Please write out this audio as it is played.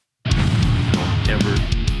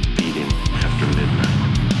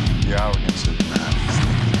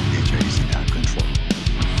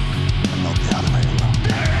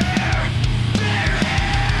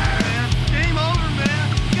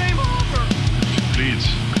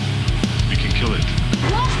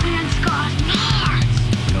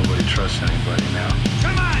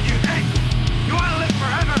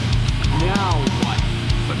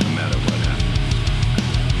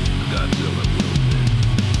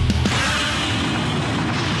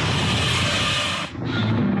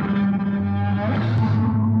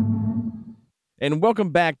And welcome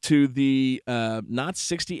back to the not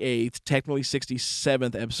 68th, technically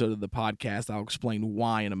 67th episode of the podcast. I'll explain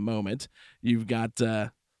why in a moment. You've got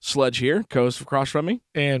Sludge here, co-host across from me.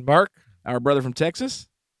 And Mark. Our brother from Texas.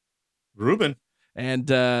 Ruben. And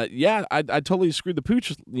I totally screwed the pooch.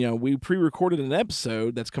 You know, we pre-recorded an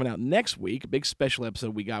episode that's coming out next week, a big special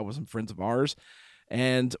episode we got with some friends of ours.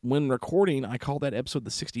 And when recording, I called that episode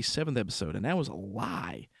the 67th episode, and that was a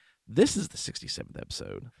lie. This is the 67th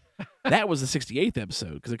episode. That was the 68th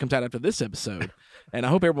episode because it comes out after this episode. And I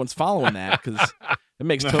hope everyone's following that because it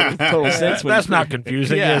makes total sense. That's not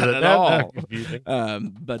confusing, is it? At all. Not confusing.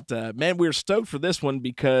 But man, we're stoked for this one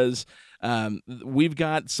because we've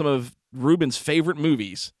got some of Ruben's favorite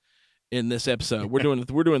movies in this episode. We're doing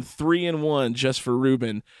 3-in-1 just for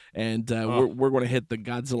Ruben, and we're going to hit the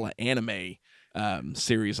Godzilla anime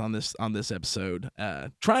series on this episode.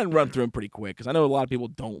 Try and run through them pretty quick because I know a lot of people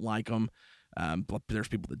don't like them. But there's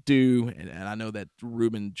people that do, and I know that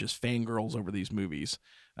Ruben just fangirls over these movies.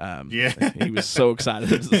 He was so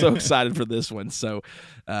excited for this one. So,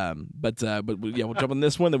 but we'll jump on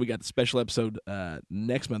this one. Then we got the special episode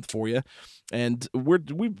next month for you, and we're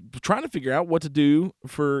trying to figure out what to do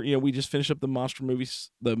for we just finished up the monster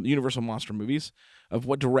movies, the Universal monster movies, of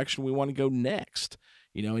what direction we want to go next.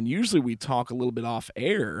 And usually we talk a little bit off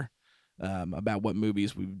air. About what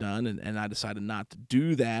movies we've done, and I decided not to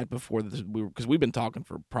do that before this, because we've been talking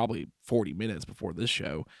for probably 40 minutes before this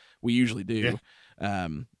show. We usually do,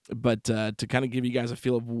 but to kind of give you guys a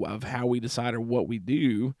feel of how we decide or what we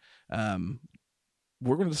do,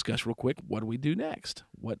 we're going to discuss real quick. What do we do next?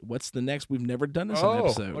 What's the next? We've never done this on an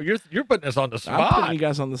episode. Well, you're putting us on the spot. I'm putting you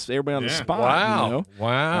guys on everybody on the spot. Wow,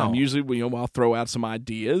 wow. Usually, I'll throw out some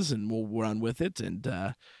ideas and we'll run with it. And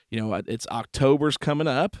it's October's coming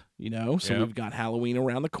up. So we've got Halloween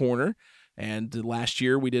around the corner. And last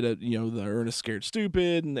year we did the Ernest Scared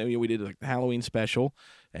Stupid, and we did a Halloween special.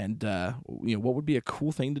 And what would be a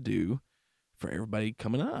cool thing to do for everybody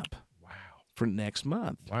coming up? Wow. For next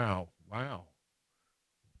month. Wow.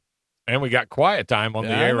 And we got quiet time on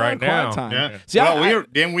the air right now. Time. Yeah. See,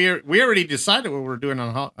 we already decided what we're doing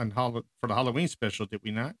for the Halloween special, did we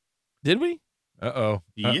not? Did we? Uh-oh.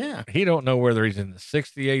 Yeah. He don't know whether he's in the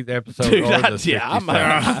 68th episode Dude, or the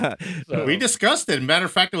 67th. So. We discussed it. Matter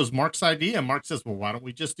of fact, it was Mark's idea. Mark says, well, why don't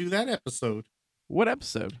we just do that episode? What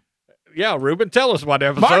episode? Yeah, Ruben, tell us what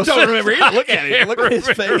episode. Mark don't remember either. Look at him. Look at his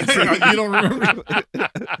face. You don't remember?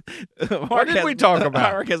 What did we talk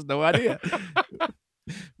about? Mark has no idea.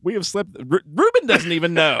 We have slept. Ruben doesn't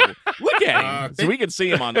even know. Look at him. So we can see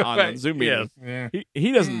him on Zoom meeting. Yes. Yeah.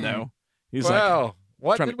 He doesn't know. He's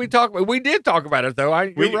what did we talk about? We did talk about it, though.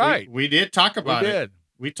 You're right. We did talk about it.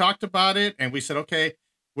 We We talked about it, and we said, okay,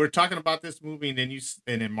 we're talking about this movie, and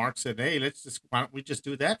then Mark said, hey, why don't we just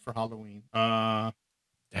do that for Halloween?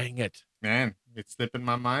 Dang it. Man, it's slipping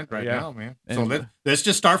my mind right now, man. So And- let's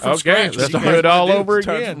just start from scratch. let's See do what it all we do. over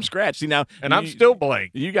Start again. from scratch. See now, And I'm still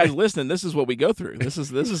blank. you guys listening. This is what we go through. This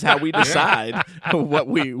is how we decide what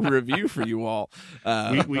we review for you all.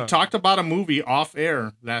 We talked about a movie off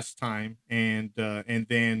air last time, and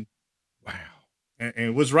then Wow. and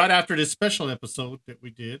it was right after this special episode that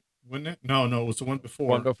we did, wasn't it? No, it was the one before.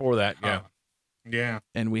 One before that, yeah. Yeah.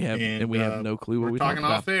 and we have no clue what We're we talking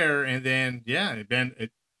talked off air, and then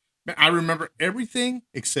I remember everything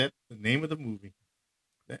except the name of the movie.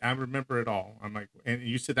 I remember it all. I'm like, and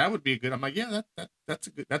you said that would be a good. I'm like, yeah,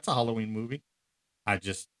 that's a Halloween movie. I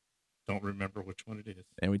just don't remember which one it is.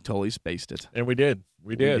 and we totally spaced it. And we did.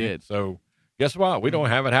 We did. So guess what? We don't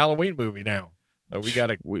have a Halloween movie now. So we got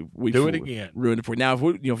to We do it again. Ruined it for you. Now. If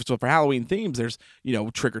we, so for Halloween themes, there's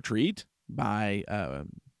Trick or Treat by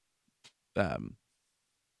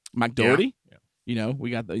Mike Doherty. Yeah. We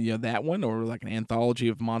got that one, or like an anthology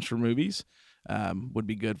of monster movies would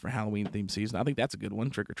be good for Halloween themed season. I think that's a good one.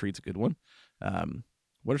 Trick or Treat's a good one.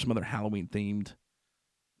 What are some other Halloween themed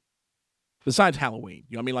besides Halloween?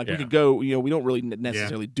 We could go. We don't really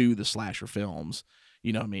necessarily do the slasher films.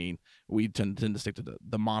 You know what I mean? We tend to stick to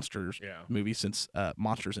the monsters movie since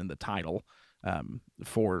monsters in the title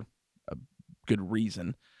for a good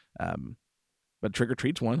reason. But Trick or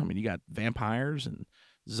Treat's one. I mean, you got vampires and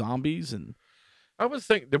zombies and. I was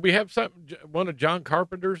thinking, did we have one of John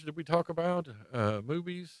Carpenter's? Did we talk about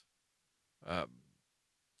movies? I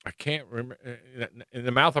can't remember. In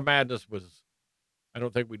the Mouth of Madness was. I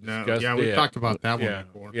don't think we discussed. Yeah, we talked about that one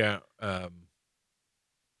before. Yeah. Man,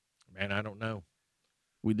 I don't know.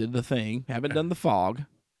 We did The Thing. Haven't done The Fog.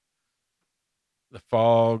 The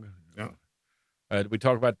Fog. No. Did we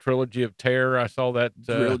talk about Trilogy of Terror? I saw that.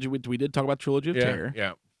 Trilogy. We did talk about Trilogy of Terror.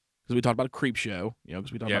 Yeah. Because we talked about Creep Show.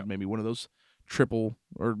 Because we talked about maybe one of those triple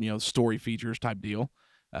or story features type deal.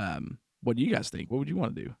 What do you guys think? What would you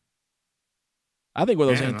want to do? I think one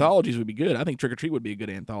of those Man, anthologies would be good. I think Trick or Treat would be a good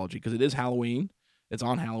anthology because it is Halloween. It's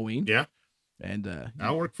on Halloween. Yeah, And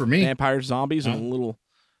that'll work for me. vampires, zombies, and a little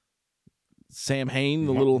Sam Hain,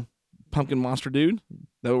 the little pumpkin monster dude.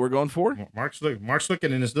 That what we're going for? Mark's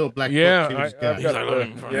looking in his little black Yeah, book. I've got got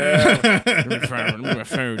Let me find my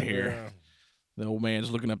phone here. The old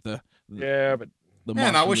man's looking up the but the Man,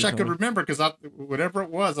 I monster wish I news could on it. remember because whatever it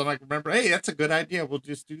was, I'm like, remember, hey, that's a good idea. We'll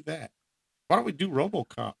just do that. Why don't we do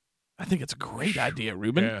RoboCop? I think it's a great idea,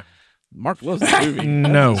 Ruben. yeah. Mark loves that movie.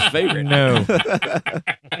 No. That's his favorite. No.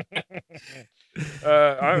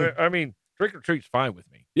 I mean, Trick or Treat's fine with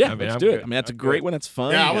me. Yeah, I mean, let's I'm do it. good. I mean, that's a I'm great good. one. That's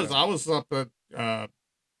fun. Yeah, I was up at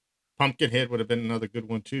Pumpkinhead would have been another good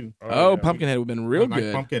one too. Oh, yeah. Pumpkinhead would have been real I like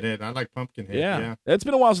good. Pumpkinhead. I like Pumpkinhead. Yeah. Yeah. It's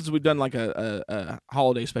been a while since we've done like a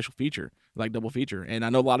holiday special feature, like double feature. And I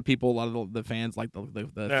know a lot of people, a lot of the fans like the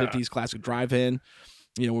Yeah. 50s classic drive-in,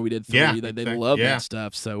 where we did 3. Yeah, they exactly. love Yeah. that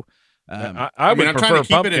stuff. So I I would mean, I'm prefer trying to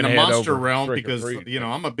keep it in the Pumpkinhead monster over realm Trick or because Treat.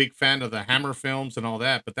 I'm a big fan of the Hammer films and all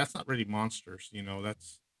that, but that's not really monsters.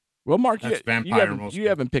 That's well, Mark, That's you vampire haven't, mostly. you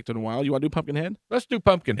haven't picked in a while. You want to do Pumpkinhead? Let's do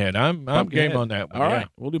Pumpkinhead. I'm Pumpkinhead. game on that one. All yeah. right,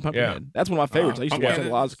 we'll do Pumpkinhead. That's one of my favorites. I used to watch it a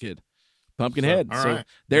lot as a kid. Pumpkinhead. all So right.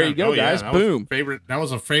 there Yeah. you go, Oh, yeah, guys. that was a Boom. favorite. That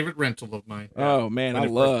was a favorite rental of mine. Oh man, I When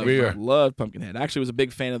it first came out. love Pumpkinhead. I actually was a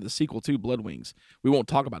big fan of the sequel too, Blood Wings. We won't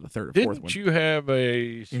talk about the third or fourth one. Didn't you have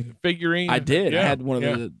a figurine? I did. I Yeah, had one of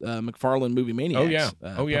yeah. the McFarlane movie Maniacs.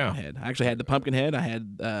 Oh, yeah. Pumpkinhead. I actually had the Pumpkinhead. I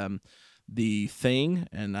had the Thing,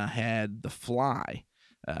 and I had the Fly.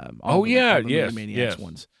 All the movie yes, Maniacs yes.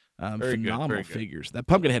 ones. Very good, Phenomenal very good. figures. That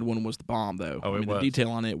Pumpkinhead one was the bomb, though. Oh, it the was.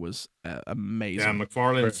 detail on it was Yeah, amazing.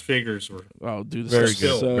 McFarlane's figures were. Oh, dude, this Very is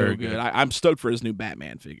good, so very good. good. I'm stoked for his new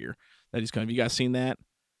Batman figure that he's coming. Have you guys seen that?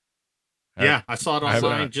 Yeah, I saw it I have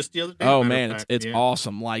online not. just the other day. Oh matter of man, fact. it's Yeah.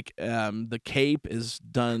 awesome. Like the cape is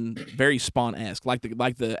done very Spawn-esque, like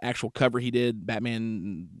the actual cover he did,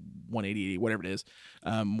 Batman 180, whatever it is,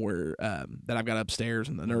 where that I've got upstairs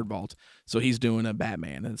in the nerd vault. So he's doing a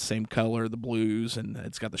Batman, and it's the same color, the blues, and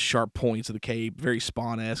it's got the sharp points of the cape, very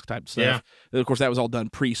Spawn-esque type stuff. Of course, that was all done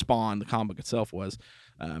pre-Spawn. The comic itself was.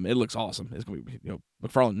 It looks awesome. It's gonna be,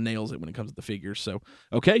 McFarlane nails it when it comes to the figures. So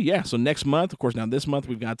okay, yeah. So next month, of course, now this month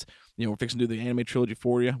we've got, we're fixing to do the anime trilogy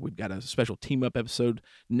for you. We've got a special team up episode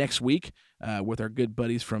next week with our good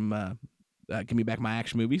buddies from Give Me Back My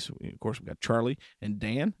Action Movies. Of course, we've got Charlie and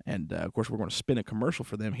Dan, and of course, we're going to spin a commercial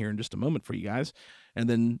for them here in just a moment for you guys. And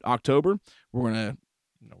then October, we're gonna.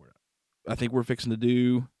 No, we're not. I think we're fixing to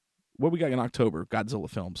do. What we got in October? Godzilla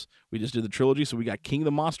films. We just did the trilogy, so we got King of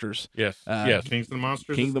the Monsters. Yes, Uh, yes. Kings of the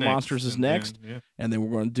Monsters. King is of the next, Monsters is and then- next. yeah. And then we're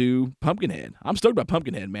going to do Pumpkinhead. I'm stoked about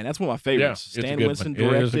Pumpkinhead, man. That's one of my favorites. Yeah, it's a Stan good Winston one.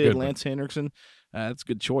 It is a directed, good one. Lance Henriksen. That's a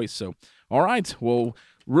good choice. So, all right. Well,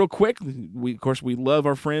 real quick, we of course we love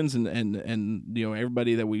our friends and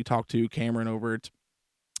everybody that we talk to. Cameron over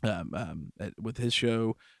with his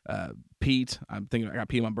show, Pete. I'm thinking I got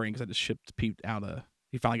Pete in my brain because I just shipped Pete out.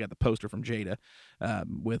 He finally got the poster from Jada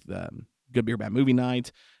with. Good Beer Bad Movie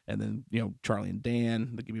Night, and then Charlie and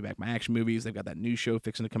Dan, they Give Me Back My Action Movies. They've got that new show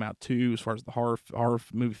fixing to come out too, as far as the horror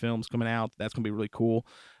movie films coming out. That's gonna be really cool.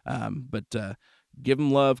 But give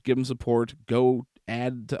them love, give them support. Go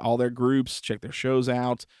add to all their groups, check their shows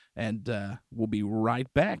out, and we'll be right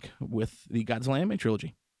back with the Godzilla anime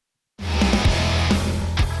trilogy.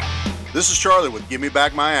 This is Charlie with Give Me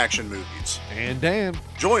Back My Action Movies. And Dan.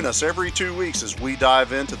 Join us every 2 weeks as we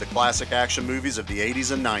dive into the classic action movies of the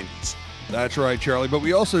 80s and 90s. That's right, Charlie. But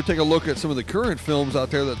we also take a look at some of the current films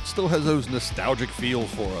out there that still has those nostalgic feels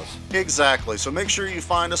for us. Exactly, so make sure you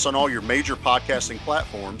find us on all your major podcasting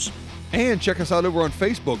platforms. And check us out over on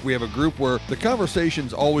Facebook. We have a group where the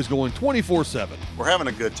conversation's always going 24/7. We're having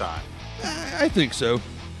a good time. I think so.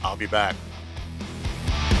 I'll be back.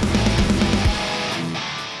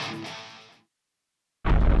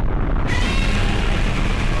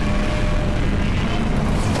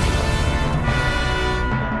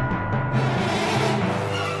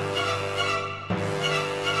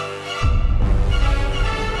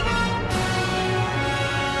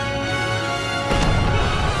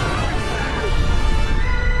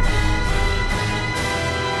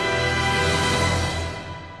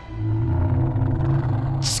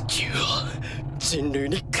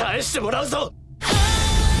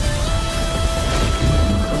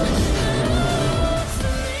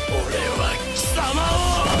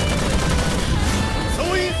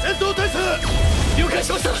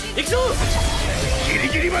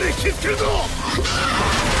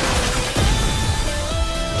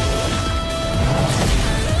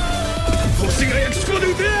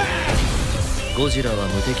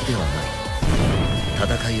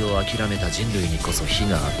 戦いを諦めた人類にこそ非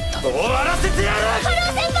があった。終わらせてやる。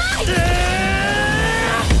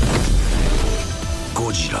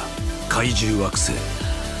ゴジラ怪獣惑星。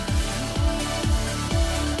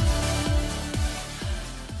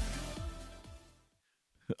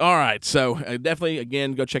All right, so definitely,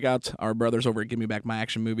 again, go check out our brothers over at Give Me Back My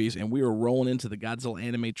Action Movies, and we are rolling into the Godzilla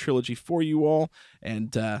anime trilogy for you all.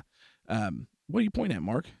 And what are you pointing at,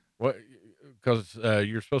 Mark? What? Because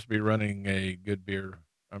you're supposed to be running a good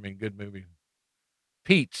movie.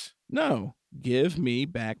 Pete's. No, Give Me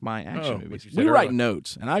Back My Action Oh, Movies. what you said We write earlier.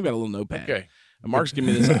 notes, and I've got a little notepad. Okay. And Mark's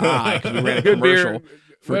giving me this eye because we ran a Good commercial beer.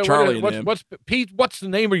 for Well, Charlie and what's, them. what's Pete? What's the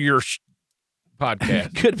name of your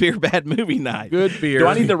podcast? Good Beer, Bad Movie Night. Good beer. Do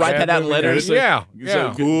I need to write bad that out in movie letters? night. Yeah.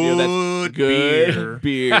 So, Yeah. you know, that's Good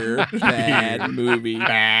beer, bad movie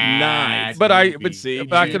night. But I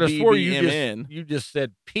could have swore you just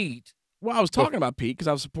said Pete. Well, I was talking about Pete because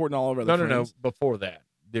I was supporting all of our other No. friends. Before that,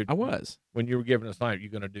 dude. I was. When you were giving us night,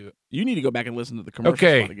 you're going to do it. You need to go back and listen to the commercial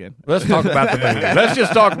Okay. spot again. Let's talk about the movie. Let's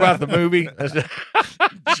just talk about the movie.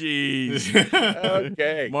 Jeez.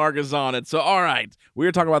 Okay. Mark is on it. So, all right. We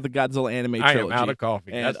were talking about the Godzilla anime I trilogy. am out of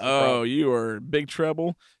coffee. And That's the problem. you are in big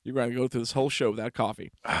trouble. You're going to go through this whole show without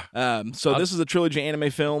coffee. So this is a trilogy of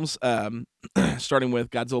anime films, starting with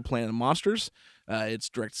Godzilla Planet of Monsters. Its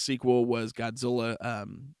direct sequel was Godzilla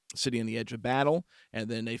City on the Edge of Battle, and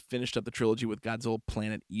then they finished up the trilogy with Godzilla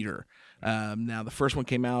Planet Eater. Now, the first one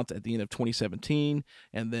came out at the end of 2017,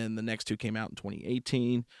 and then the next two came out in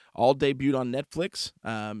 2018. All debuted on Netflix.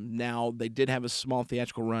 Now, they did have a small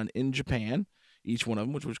theatrical run in Japan, each one of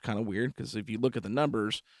them, which was kind of weird, because if you look at the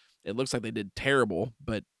numbers, it looks like they did terrible,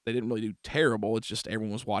 but they didn't really do terrible. It's just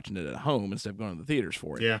everyone was watching it at home instead of going to the theaters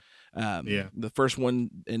for it. Yeah. The first one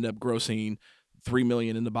ended up grossing $3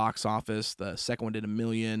 million in the box office. The second one did $1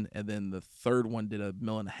 million, and then the third one did $1.5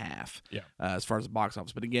 million. Yeah. As far as the box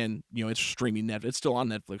office, but again, it's streaming Netflix. It's still on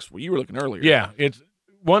Netflix. Well, you were looking earlier. Yeah, it's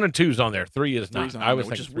 1 and 2's on there. 3 is Three's not. on I was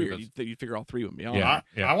there, which thinking is 3 weird. was- You figure all three would be on. Yeah.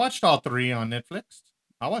 I watched all three on Netflix.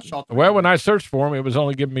 I watched all three. Well, when I searched for him, it was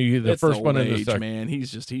only giving me the It's first old one and the age, second. man.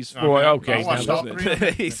 He's Boy, okay, I watched all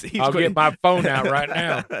three. he's I'll going- get my phone out right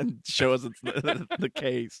now. and show us it's the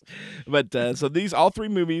case. But so these all three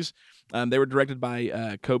movies, they were directed by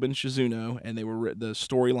Koben Shizuno, and they were the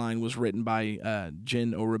storyline was written by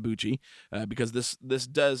Jin Orabuchi, because this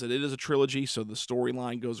does it is a trilogy, so the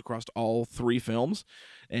storyline goes across all three films.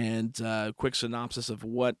 And quick synopsis of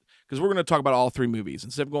what, because we're going to talk about all three movies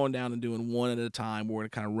instead of going down and doing one at a time. We're going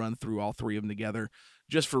to kind of run through all three of them together,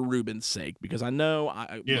 just for Ruben's sake, because I know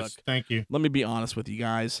Yes, look, thank you. let me be honest with you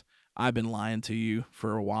guys. I've been lying to you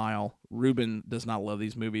for a while. Ruben does not love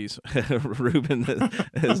these movies. Ruben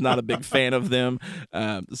is not a big fan of them.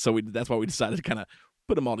 So that's why we decided to kind of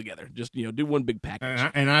put them all together. Just, do one big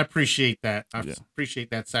package. And I appreciate that. I Yeah. appreciate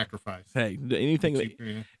that sacrifice. Hey, anything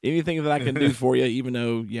that I can do for you, even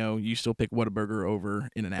though, you still pick Whataburger over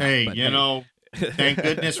In-N-Out. Hey, But, thank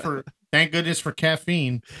goodness for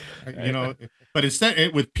caffeine. But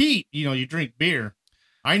instead with Pete, you drink beer.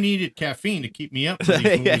 I needed caffeine to keep me up for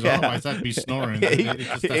these movies. Yeah. Otherwise, I'd be snoring.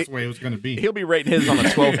 That's the way it was going to be. He'll be rating his on a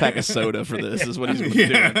 12-pack of soda for this, is what he's going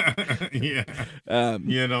to be doing. Yeah.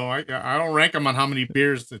 I don't rank them on how many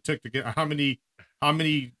beers it took to get how many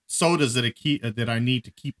sodas that I need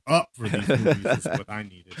to keep up for these movies is what I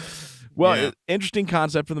needed. Well, Yeah. interesting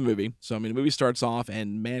concept for the movie. So, the movie starts off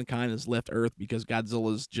and mankind has left Earth because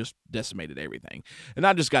Godzilla's just decimated everything. And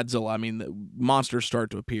not just Godzilla. The monsters start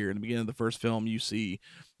to appear. In the beginning of the first film, you see,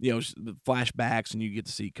 the flashbacks, and you get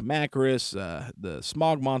to see Kamacuras, the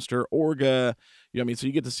smog monster, Orga. So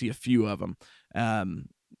you get to see a few of them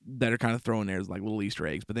that are kind of thrown there as like little Easter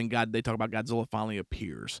eggs. But then they talk about Godzilla finally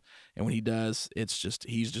appears. And when he does,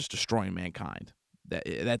 he's just destroying mankind.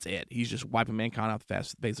 That's it. He's just wiping mankind off the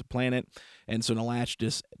face of the planet. And so in a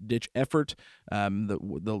last-ditch effort,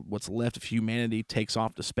 what's left of humanity takes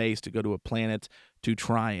off to space to go to a planet to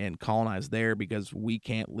try and colonize there because we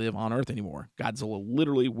can't live on Earth anymore. Godzilla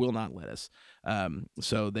literally will not let us.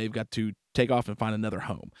 So they've got to take off and find another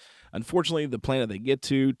home. Unfortunately, the planet they get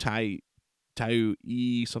to, Tai,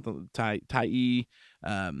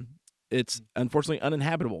 it's unfortunately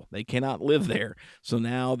uninhabitable. They cannot live there. So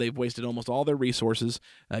now they've wasted almost all their resources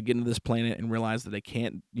getting to this planet and realize that they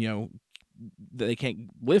can't, they can't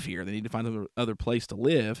live here. They need to find another place to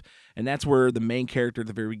live. And that's where the main character at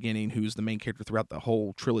the very beginning, who's the main character throughout the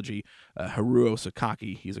whole trilogy, Haruo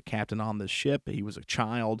Sakaki, he's a captain on this ship. He was a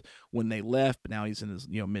child when they left, but now he's in his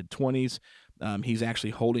mid-20s. He's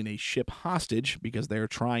actually holding a ship hostage because they're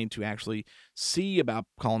trying to actually see about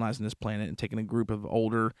colonizing this planet and taking a group of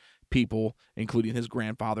older people, including his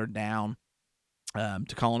grandfather, down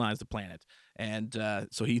to colonize the planet. And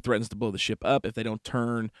so he threatens to blow the ship up if they don't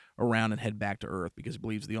turn around and head back to Earth, because he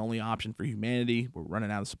believes the only option for humanity, we're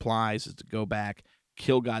running out of supplies, is to go back,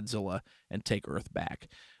 kill Godzilla, and take Earth back.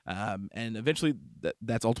 And eventually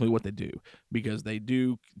that's ultimately what they do, because they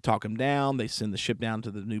do talk him down. They send the ship down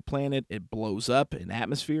to the new planet. It blows up in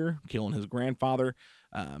atmosphere, killing his grandfather.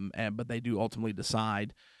 But they do ultimately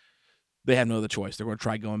decide they have no other choice. They're going to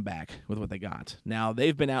try going back with what they got. Now,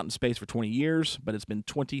 they've been out in space for 20 years, but it's been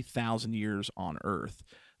 20,000 years on Earth.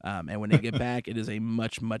 And when they get back, it is a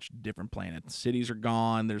much, much different planet. Cities are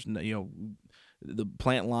gone. There's no, the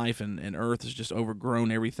plant life and Earth has just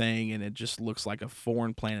overgrown everything, and it just looks like a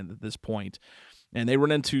foreign planet at this point. And they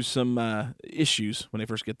run into some issues when they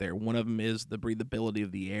first get there. One of them is the breathability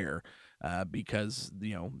of the air, because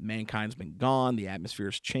mankind's been gone. The atmosphere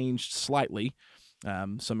has changed slightly.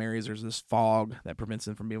 Some areas there's this fog that prevents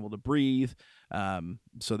them from being able to breathe,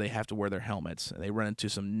 so they have to wear their helmets. They run into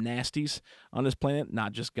some nasties on this planet,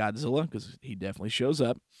 not just Godzilla, because he definitely shows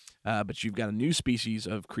up, but you've got a new species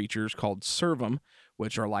of creatures called Servum,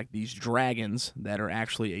 which are like these dragons that are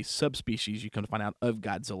actually a subspecies, you come to find out, of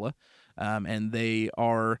Godzilla, and they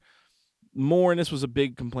are more, and this was a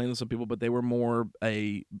big complaint of some people, but they were more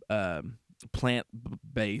a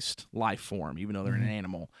plant-based life form, even though they're an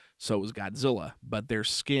animal. So was Godzilla, but their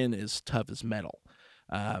skin is tough as metal.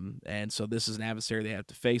 And so this is an adversary they have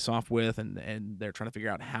to face off with, and they're trying to figure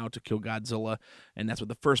out how to kill Godzilla, and that's what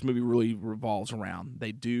the first movie really revolves around.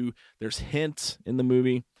 There's hints in the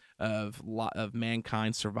movie of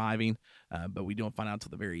mankind surviving, but we don't find out until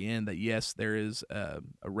the very end that yes, there is a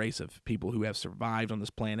race of people who have survived on this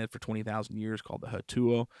planet for 20,000 years called the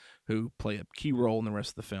Hatuo, who play a key role in the rest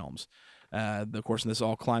of the films. Of course, this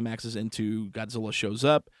all climaxes into Godzilla shows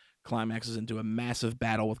up, climaxes into a massive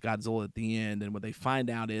battle with Godzilla at the end, and what they find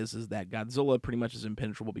out is that Godzilla pretty much is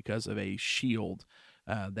impenetrable because of a shield,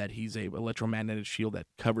 that he's a electromagnetic shield that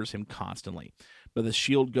covers him constantly. But the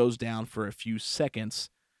shield goes down for a few seconds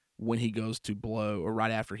when he goes to blow, or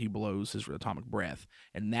right after he blows his atomic breath,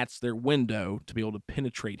 and that's their window to be able to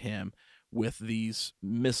penetrate him with these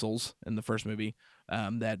missiles in the first movie,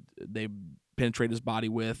 that they penetrate his body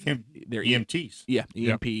with. They're EMTs.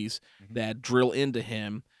 EMPs that drill into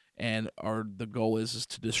him, and the goal is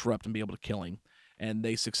to disrupt and be able to kill him. And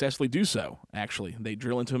they successfully do so, actually. They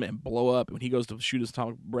drill into him and blow up. When he goes to shoot his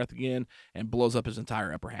atomic breath again and blows up his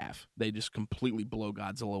entire upper half, they just completely blow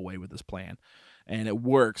Godzilla away with this plan. And it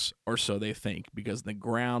works, or so they think, because the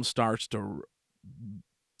ground starts to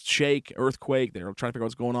shake, earthquake. They're trying to figure out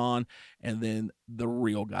what's going on, and then the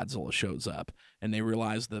real Godzilla shows up, and they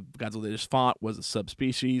realize the Godzilla they just fought was a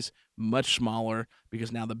subspecies, much smaller,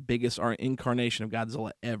 because now the biggest incarnation of Godzilla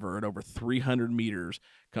ever, at over 300 meters,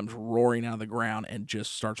 comes roaring out of the ground and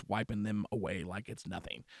just starts wiping them away like it's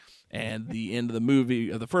nothing. And the end of the movie,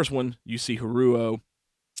 of the first one, you see Haruo,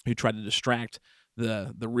 who tried to distract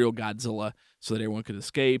the real Godzilla so that everyone could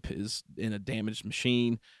escape, is in a damaged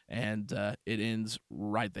machine, and it ends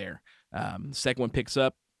right there. The second one picks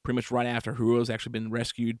up pretty much right after Haruo's actually been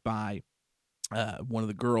rescued by one of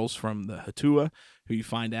the girls from the Hatua, who you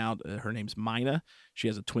find out her name's Mina. She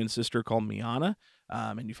has a twin sister called Miana,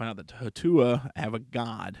 and you find out that the Hatua have a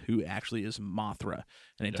god who actually is Mothra.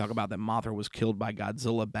 And they talk about that Mothra was killed by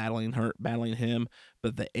Godzilla battling him,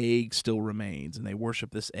 but the egg still remains, and they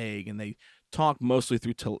worship this egg, and they talk mostly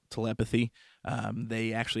through telepathy.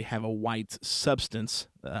 They actually have a white substance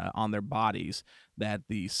on their bodies that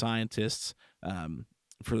the scientists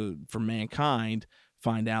for mankind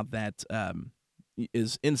find out that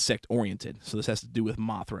is insect oriented. So this has to do with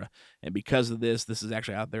Mothra, and because of this is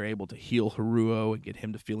actually out there able to heal Haruo and get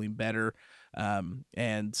him to feeling better.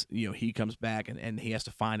 And he comes back and he has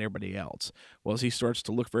to find everybody else. Well, as he starts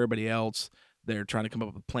to look for everybody else, they're trying to come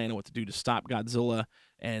up with a plan of what to do to stop Godzilla,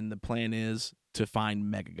 and the plan is to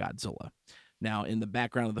find Mechagodzilla. Now, in the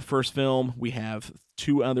background of the first film, we have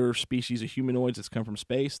two other species of humanoids that's come from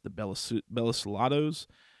space, the Belliculados,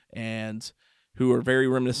 and who are very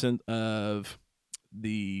reminiscent of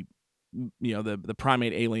the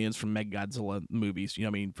primate aliens from Mechagodzilla movies.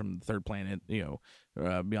 From the Third Planet, Beyond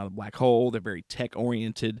the Black Hole. They're very tech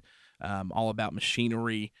oriented, all about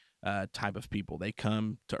machinery type of people. They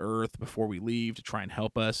come to Earth before we leave to try and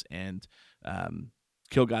help us and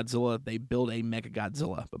kill Godzilla. They build a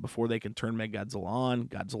Mechagodzilla, but before they can turn Mechagodzilla on,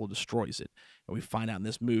 Godzilla destroys it. And we find out in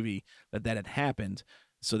this movie that had happened,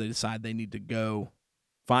 so they decide they need to go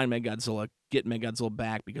find Mechagodzilla, get Mechagodzilla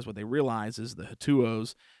back, because what they realize is the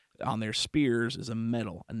Hatuos on their spears is a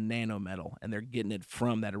nanometal, and they're getting it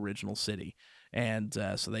from that original city. And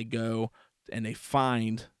so they go and they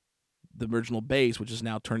find the original base, which is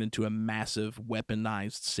now turned into a massive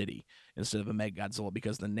weaponized city instead of a Mega Godzilla,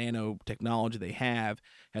 because the nanotechnology they have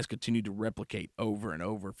has continued to replicate over and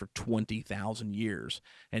over for 20,000 years,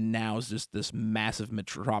 and now is just this massive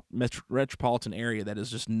metropolitan area that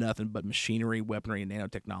is just nothing but machinery, weaponry, and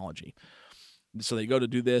nanotechnology. So they go to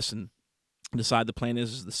do this and decide the plan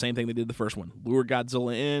is the same thing they did the first one: lure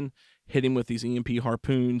Godzilla in, hit him with these EMP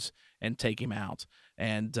harpoons, and take him out.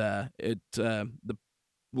 And the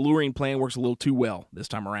luring plan works a little too well this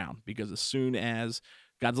time around, because as soon as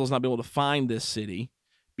Godzilla's not been able to find this city,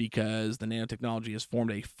 because the nanotechnology has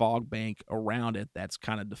formed a fog bank around it that's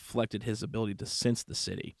kind of deflected his ability to sense the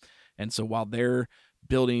city. And so while they're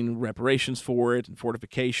building reparations for it and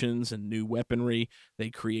fortifications and new weaponry, they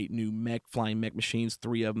create new flying mech machines,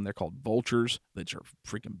 3 of them. They're called Vultures, which are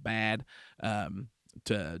freaking bad,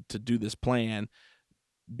 to do this plan.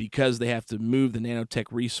 Because they have to move the nanotech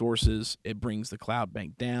resources, it brings the cloud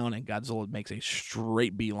bank down, and Godzilla makes a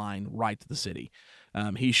straight beeline right to the city.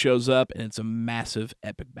 He shows up, and it's a massive,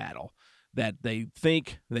 epic battle that they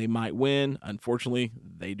think they might win. Unfortunately,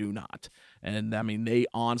 they do not. And, I mean, they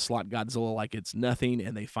onslaught Godzilla like it's nothing,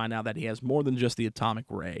 and they find out that he has more than just the atomic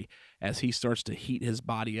ray, as he starts to heat his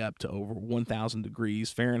body up to over 1,000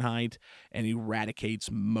 degrees Fahrenheit and eradicates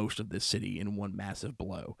most of this city in one massive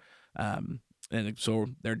blow. And so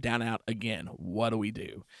they're down out again. What do we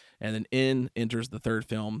do? And then in enters the third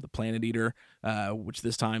film, the Planet Eater, which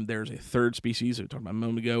this time there's a third species we talked about a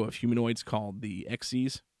moment ago of humanoids called the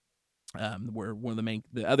Xyz, where one of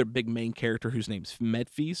the other big main character, whose name's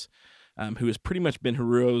Metphes, who has pretty much been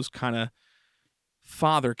Haruo's kind of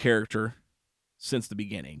father character since the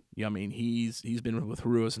beginning. You know, I mean, he's been with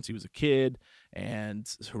Haruo since he was a kid, and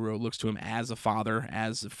Haruo looks to him as a father,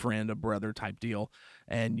 as a friend, a brother type deal.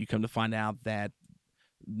 And you come to find out that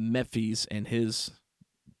Metphes and his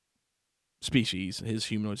species, his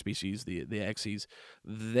humanoid species, the Xyz,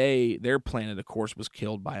 their planet, of course, was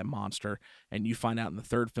killed by a monster. And you find out in the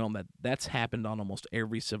third film that that's happened on almost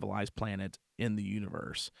every civilized planet in the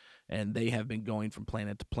universe. And they have been going from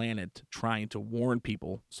planet to planet trying to warn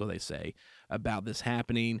people, so they say, about this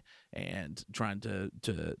happening, and trying to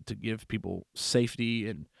give people safety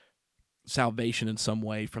and salvation in some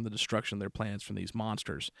way from the destruction of their planets from these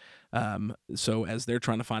monsters. So as they're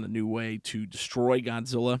trying to find a new way to destroy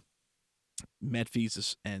Godzilla, Metphes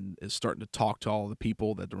is starting to talk to all the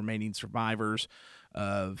people, that the remaining survivors,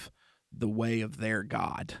 of the way of their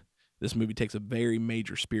god. This movie takes a very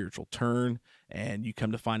major spiritual turn, and you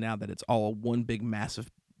come to find out that it's all one big massive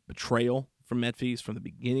betrayal from Metphes from the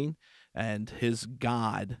beginning, and his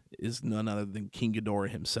god is none other than King Ghidorah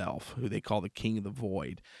himself, who they call the King of the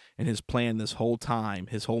Void. And his plan this whole time,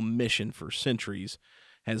 his whole mission for centuries,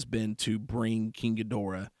 has been to bring King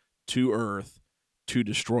Ghidorah to Earth to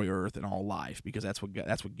destroy Earth and all life, because that's what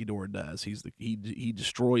Ghidorah does. He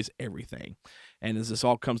destroys everything. And as this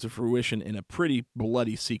all comes to fruition in a pretty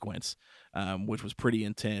bloody sequence, which was pretty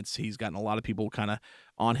intense, he's gotten a lot of people kind of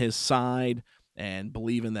on his side and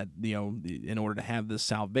believing that, you know, in order to have this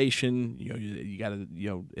salvation, you know, you got to, you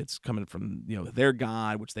know, it's coming from, you know, their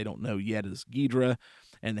god, which they don't know yet is Ghidra,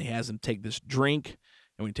 and they has him take this drink.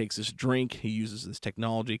 And when he takes this drink, he uses this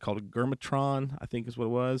technology called a Germatron, I think is what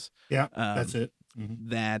it was. Yeah, that's it. Mm-hmm.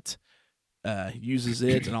 That uses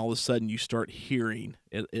it, and all of a sudden you start hearing,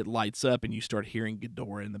 it lights up, and you start hearing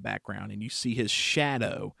Ghidorah in the background, and you see his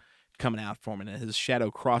shadow coming out from him, and as his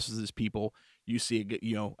shadow crosses his people, you see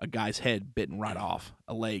a guy's head bitten right off,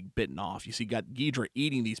 a leg bitten off. You see Ghidra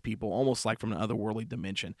eating these people almost like from an otherworldly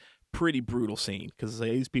dimension. Pretty brutal scene, because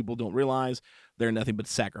these people don't realize they're nothing but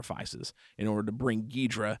sacrifices in order to bring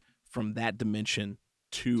Ghidra from that dimension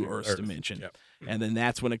to Earth's dimension. Yep. And then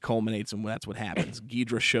that's when it culminates, and that's what happens.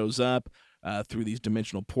 Ghidra shows up through these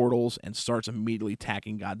dimensional portals and starts immediately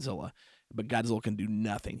attacking Godzilla. But Godzilla can do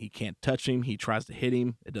nothing. He can't touch him. He tries to hit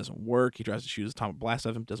him. It doesn't work. He tries to shoot his atomic blast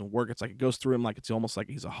at him. It doesn't work. It's like it goes through him like it's almost like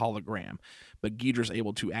he's a hologram. But Ghidra's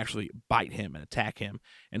able to actually bite him and attack him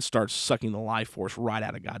and starts sucking the life force right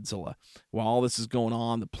out of Godzilla. While all this is going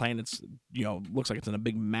on, the planet's, looks like it's in a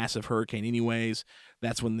big, massive hurricane anyways.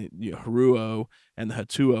 That's when the Haruo and the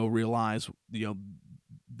Hatuo realize,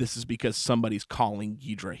 this is because somebody's calling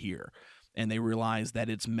Ghidra here. And they realize that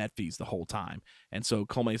it's Metphes the whole time. And so it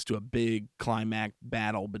culminates to a big climax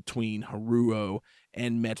battle between Haruo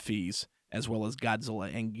and Metphes, as well as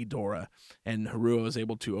Godzilla and Ghidorah. And Haruo is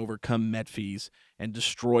able to overcome Metphes and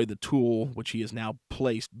destroy the tool, which he has now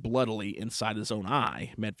placed bloodily inside his own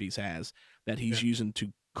eye, Metphes has, that he's using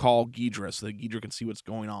to call Ghidra so that Ghidra can see what's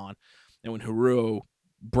going on. And when Haruo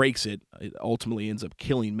breaks it, it ultimately ends up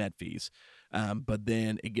killing Metphes. But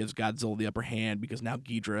then it gives Godzilla the upper hand because now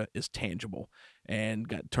Ghidorah is tangible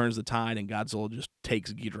and turns the tide, and Godzilla just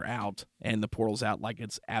takes Ghidorah out, and the portal's out like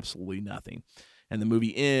it's absolutely nothing. And the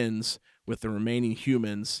movie ends with the remaining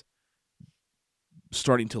humans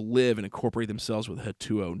starting to live and incorporate themselves with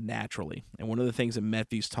Hatuo naturally. And one of the things that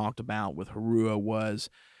Methes talked about with Haruo was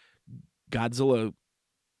Godzilla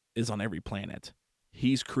is on every planet.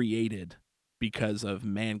 He's created because of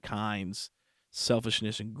mankind's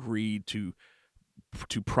selfishness and greed to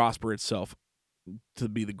prosper itself to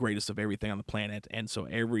be the greatest of everything on the planet. And so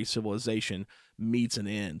every civilization meets an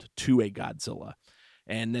end to a Godzilla.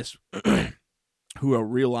 And this Haruo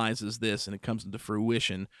realizes this, and it comes into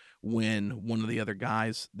fruition when one of the other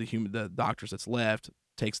guys, the doctors that's left,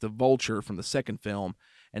 takes the vulture from the second film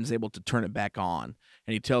and is able to turn it back on.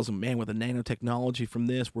 And he tells him, man, with the nanotechnology from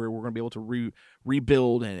this, we're going to be able to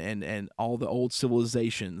rebuild and all the old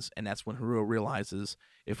civilizations. And that's when Haruo realizes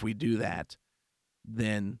if we do that,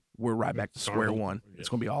 then we're right back to square one. It's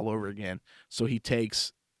going to be all over again. So he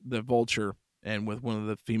takes the vulture, and with one of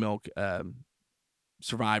the female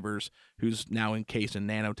survivors who's now encased in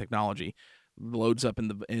nanotechnology, loads up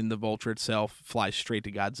in the vulture itself, flies straight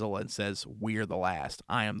to Godzilla and says, "We're the last.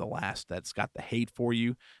 I am the last that's got the hate for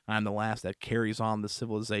you. I'm the last that carries on the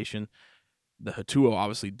civilization." The Hatuo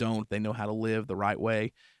obviously don't. They know how to live the right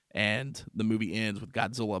way. And the movie ends with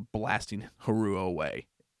Godzilla blasting Haruo away.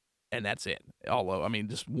 And that's it. Although, I mean,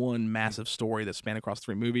 just one massive story that spanned across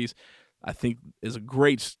 3 movies, I think is a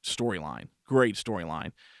great storyline. Great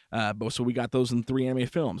storyline. But so we got those in 3 anime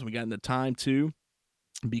films. We got into time too,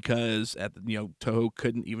 because Toho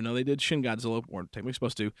couldn't, even though they did Shin Godzilla, weren't technically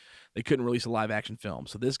supposed to, they couldn't release a live action film.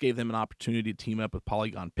 So this gave them an opportunity to team up with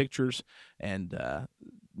Polygon Pictures and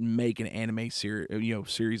make an anime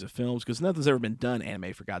series of films, because nothing's ever been done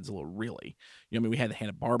anime for Godzilla, really. I mean, we had the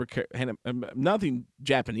Hanna-Barbera, nothing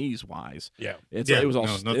Japanese wise. Yeah, it was all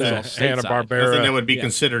Hanna-Barbera. Nothing that would be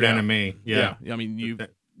considered anime. Yeah. I mean,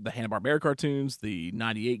 the Hanna-Barbera cartoons, the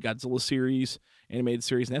 98 Godzilla series, animated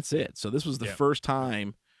series, and that's it. So this was the first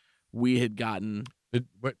time we had gotten the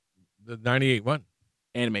 98 one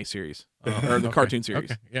anime series or the cartoon series.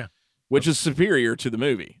 Okay. Yeah. Which is superior to the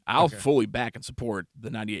movie. I'll fully back and support the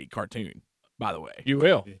 98 cartoon, by the way. You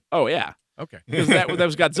will? Oh, yeah. Okay. Because that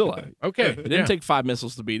was Godzilla. Okay. It didn't take 5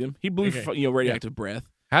 missiles to beat him. He blew radioactive breath.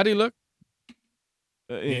 How'd he look?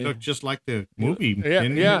 He looked just like the movie.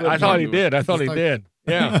 Yeah, I thought he did.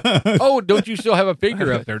 Yeah. Oh, don't you still have a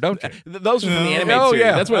figure up there, don't you? Those are from the animated series.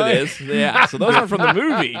 Yeah. That's what it is. Yeah. So those aren't from the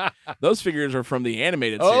movie. Those figures are from the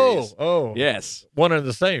animated series. Oh. Yes. One and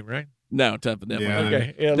the same, right? No, definitely. Yeah.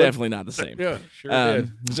 Okay. Yeah, definitely not the same. Yeah, sure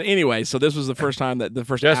did. So anyway, so this was the first time that the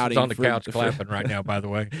first Justin's outing on the couch clapping right now, by the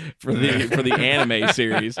way, for the anime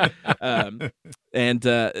series, and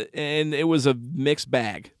it was a mixed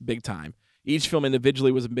bag, big time. Each film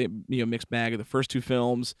individually was a mixed bag. Of the first 2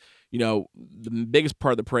 films, the biggest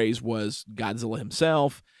part of the praise was Godzilla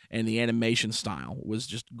himself, and the animation style was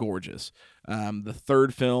just gorgeous. The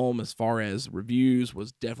third film, as far as reviews,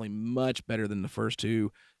 was definitely much better than the first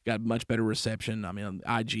 2. Got much better reception. I mean,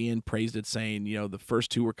 IGN praised it, saying, the first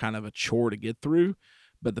 2 were kind of a chore to get through,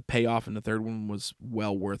 but the payoff in the third one was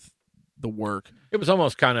well worth the work. It was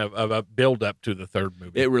almost kind of a build up to the third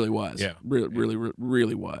movie. It really was. Yeah.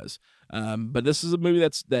 Really was. But this is a movie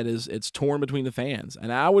it's torn between the fans.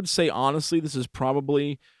 And I would say, honestly, this is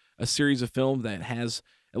probably a series of films that has,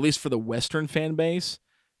 at least for the Western fan base,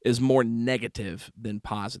 is more negative than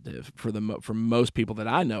positive for most people that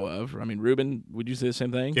I know of. I mean, Ruben, would you say the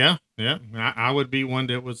same thing? Yeah. I would be one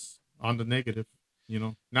that was on the negative.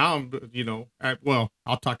 Now I'm,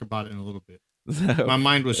 I'll talk about it in a little bit. My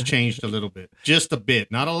mind was changed a little bit, just a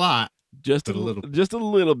bit, not a lot. Just a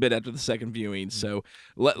little bit after the second viewing. So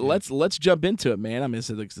let's jump into it, man. I mean, it's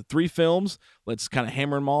the 3 films. Let's kind of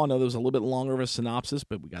hammer them all. I know there was a little bit longer of a synopsis,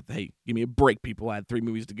 but we got give me a break, people. I had 3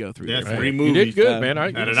 movies to go through. Yeah, there. 3 movies. You did good, man.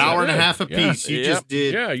 At an hour and a half a piece. You just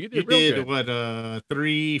did. Yeah, you did. Real good. What?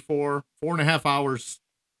 4.5 hours.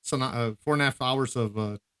 4.5 hours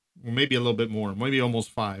of maybe a little bit more, maybe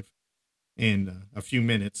almost 5. In a few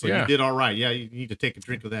minutes, so you did all right. Yeah, you need to take a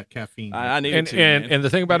drink of that caffeine. I need to. And the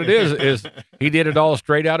thing about it is he did it all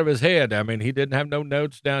straight out of his head. I mean, he didn't have no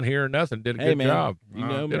notes down here or nothing. Did a good job. Did a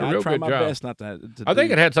real good job. Best not to I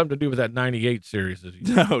think it had something to do with that 98 series.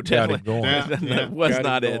 No, definitely. That was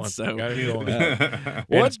not it. So,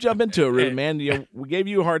 let's jump into it, really, man. We gave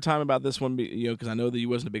you a hard time about this one, because I know that you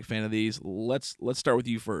wasn't a big fan of these. Let's start with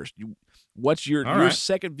you first. What's your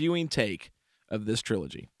second viewing take of this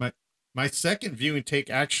trilogy? My second viewing take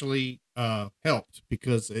actually helped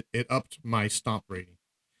because it upped my stomp rating.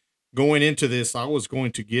 Going into this, I was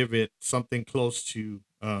going to give it something close to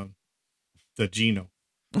the Geno.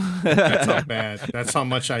 That's how bad. That's how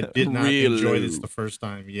much I did not Real enjoy low. this the first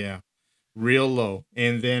time. Yeah, real low.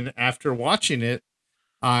 And then after watching it,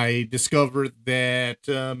 I discovered that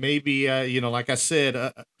maybe like I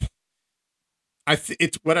said,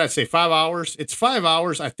 it's what did I say, 5 hours. It's 5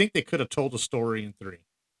 hours. I think they could have told a story in 3.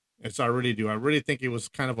 Yes, I really do. I really think it was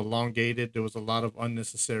kind of elongated. There was a lot of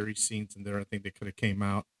unnecessary scenes in there. I think they could have came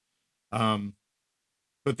out.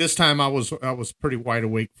 But this time I was pretty wide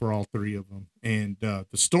awake for all 3 of them, and the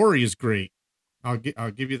story is great. I'll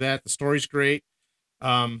give you that. The story's great.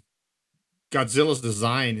 Godzilla's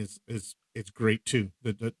design is great too.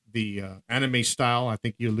 The anime style, I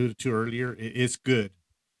think you alluded to earlier, it's good.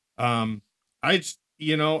 I just,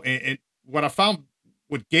 and what I found,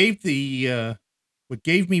 what gave me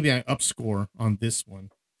the up score on this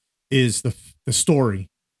one is the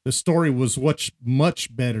story. The story was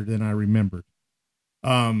much better than I remembered.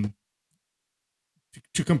 To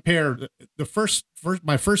compare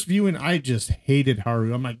my first viewing, I just hated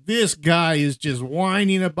Haru. I'm like, this guy is just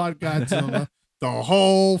whining about Godzilla the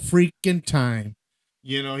whole freaking time.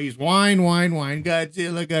 He's whine,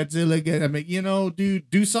 Godzilla. I mean, dude,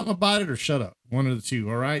 do something about it or shut up. One of the two.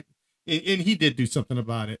 All right. And he did do something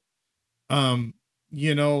about it.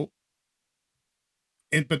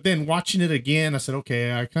 But then watching it again, I said,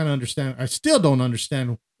 okay, I kind of understand. I still don't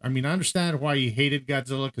understand. I mean, I understand why he hated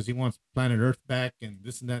Godzilla, because he wants planet Earth back and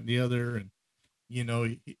this and that and the other. And,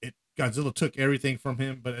 Godzilla took everything from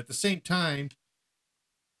him. But at the same time,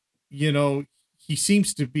 he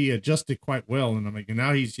seems to be adjusted quite well. And I'm like, and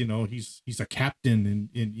now he's a captain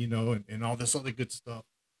and all this other good stuff.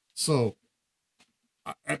 So,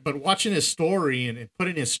 but watching his story and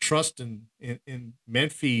putting his trust in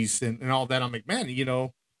Memphis and all that, I'm like, man,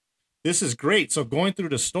 this is great. So going through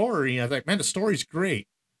the story, I was like, man, the story's great.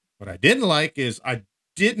 What I didn't like is I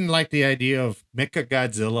didn't like the idea of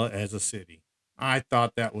Mechagodzilla as a city. I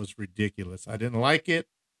thought that was ridiculous. I didn't like it.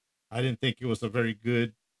 I didn't think it was a very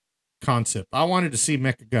good concept. I wanted to see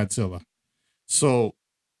Mechagodzilla. So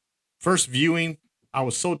first viewing, I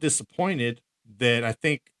was so disappointed that I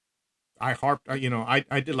think I harped, I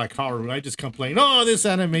did like Haru. I just complained, oh, this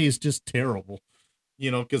anime is just terrible,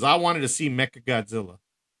 because I wanted to see Mechagodzilla.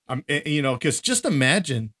 Because just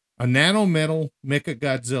imagine a nanometal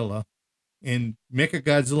Mechagodzilla in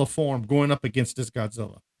Mechagodzilla form going up against this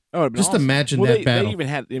Godzilla. Oh, just awesome. Imagine that battle. They even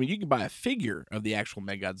had, you can buy a figure of the actual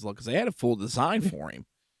Mechagodzilla because they had a full design for him.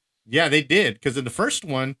 Yeah, they did. Because in the first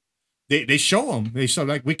one, they show him. They show,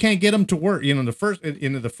 like, we can't get him to work.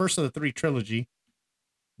 The first of the 3 trilogy,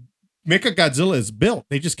 Mechagodzilla is built.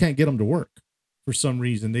 They just can't get him to work for some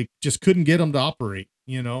reason. They just couldn't get him to operate,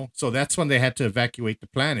 So that's when they had to evacuate the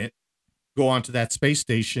planet, go onto that space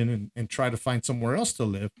station and try to find somewhere else to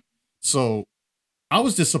live. So I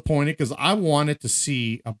was disappointed because I wanted to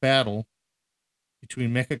see a battle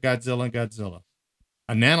between Mechagodzilla and Godzilla.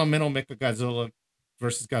 A nanometal Mechagodzilla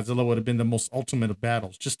versus Godzilla would have been the most ultimate of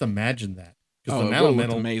battles. Just imagine that. Because the nanometal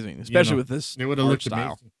looked amazing, especially with this it would have looked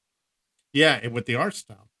style. Amazing. Yeah, with the art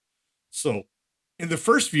style. So in the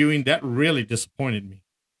first viewing, that really disappointed me.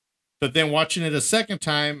 But then watching it a second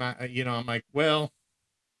time, I'm like, well,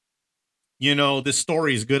 this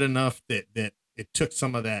story is good enough that it took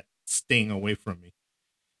some of that sting away from me.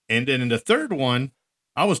 And then in the third one,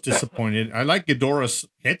 I was disappointed. I like Ghidorah's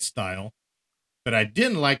head style, but I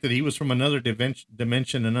didn't like that he was from another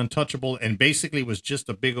dimension and untouchable, and basically was just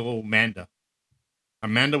a big old Manda. A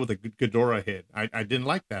Manda with a Ghidorah head. I didn't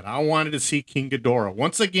like that. I wanted to see King Ghidorah.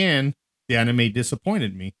 Once again, the anime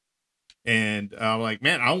disappointed me. And I'm like,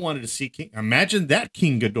 man, I wanted to see imagine that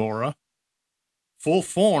King Ghidorah, full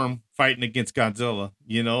form, fighting against Godzilla.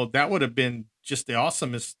 That would have been just the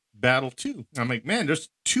awesomest battle too. I'm like, man, there's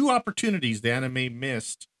 2 opportunities the anime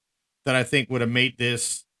missed that I think would have made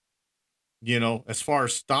this, as far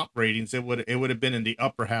as stomp ratings, it would have been in the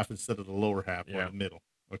upper half instead of the lower half or the middle.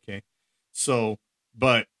 Okay. So,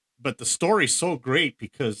 but the story's so great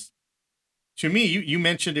because to me, you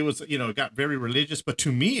mentioned it was, it got very religious, but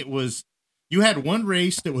to me, it was, you had one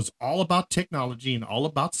race that was all about technology and all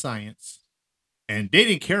about science, and they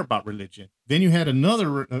didn't care about religion. Then you had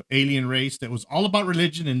another alien race that was all about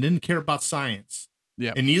religion and didn't care about science.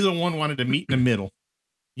 Yeah. And neither one wanted to meet in the middle.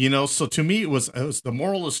 So to me, it was the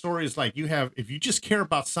moral of the story is like, if you just care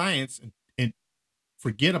about science and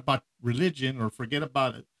forget about religion or forget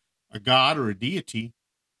about a god or a deity,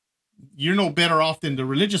 you're no better off than the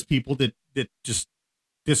religious people that just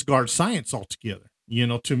discard science altogether.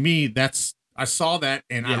 To me, I saw that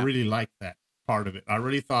and I really liked that part of it. I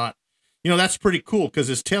really thought, that's pretty cool because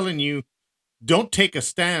it's telling you, don't take a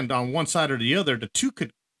stand on one side or the other. The two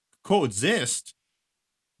could coexist,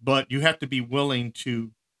 but you have to be willing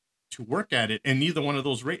to to work at it, and neither one of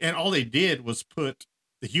those and all they did was put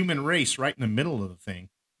the human race right in the middle of the thing,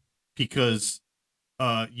 because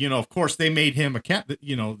of course they made him a cat.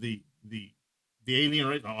 The alien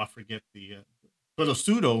race. Oh, I forget the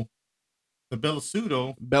Belasudo. The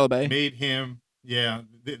Belasudo Bella Bay. made him. Yeah,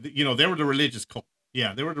 they were the religious cult.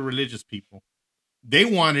 Yeah, they were the religious people. They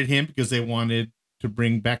wanted him because they wanted to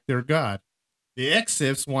bring back their god. The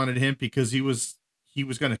Exifs wanted him because he was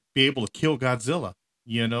going to be able to kill Godzilla.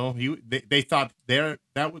 They thought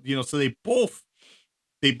that would, so they both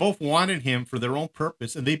wanted him for their own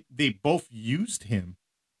purpose, and they both used him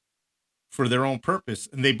for their own purpose,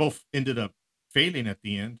 and they both ended up failing at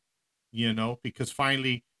the end, because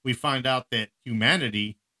finally we find out that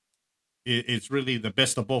humanity is really the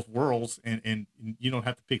best of both worlds, and you don't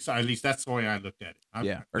have to pick sides. At least that's the way I looked at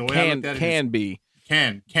it. Or can be.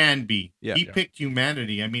 Can be. Yeah. He picked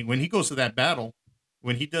humanity. I mean, when he goes to that battle,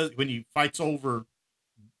 when he fights over,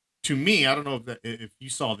 to me, I don't know if you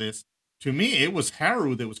saw this. To me, it was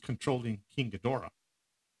Haru that was controlling King Ghidorah,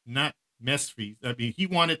 not Mesphis. I mean, he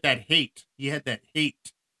wanted that hate. He had that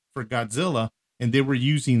hate for Godzilla, and they were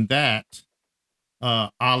using that,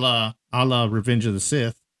 a la Revenge of the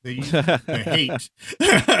Sith. They used the hate.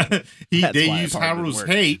 They use Haru's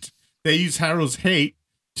hate. They use Haru's hate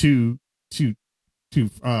to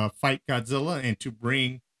fight Godzilla and to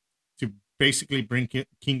basically bring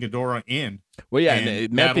King Ghidorah in. Well, yeah,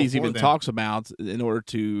 and Mephies even talks about, in order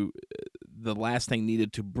to, the last thing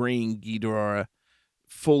needed to bring Ghidorah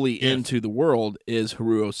fully into the world is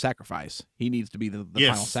Haruo's sacrifice. He needs to be the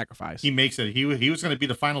final sacrifice. He makes it. He was going to be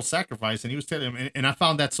the final sacrifice, and he was telling him. And I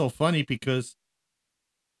found that so funny because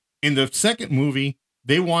in the second movie,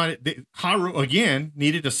 Haru again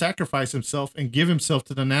needed to sacrifice himself and give himself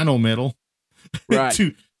to the nanometal, right,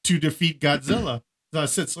 to defeat Godzilla. So I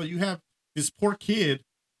said, so you have this poor kid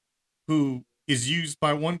who is used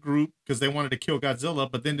by one group because they wanted to kill Godzilla,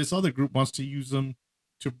 but then this other group wants to use them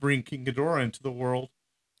to bring King Ghidorah into the world,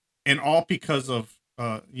 and all because of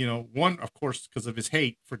one, of course, because of his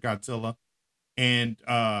hate for Godzilla, and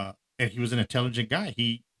he was an intelligent guy.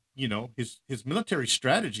 He, his military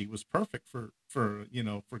strategy was perfect for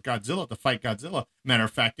Godzilla, to fight Godzilla. Matter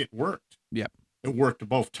of fact, it worked. Yep. It worked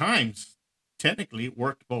both times. Technically, it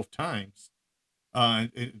worked both times.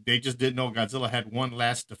 They just didn't know Godzilla had one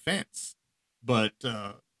last defense, but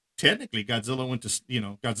technically Godzilla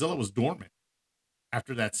Godzilla was dormant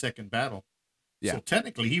after that second battle. Yeah. So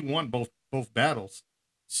technically he won both battles.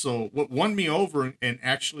 So what won me over and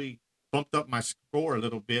actually bumped up my score a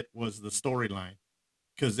little bit was the storyline,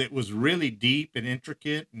 because it was really deep and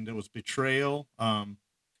intricate, and there was betrayal.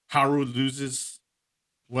 Haru loses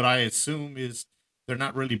what I assume is they're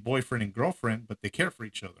not really boyfriend and girlfriend, but they care for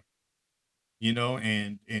each other,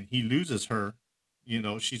 and he loses her.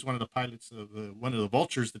 She's one of the pilots of one of the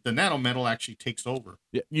vultures that the nanometal actually takes over.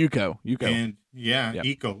 Yeah, Yuko. And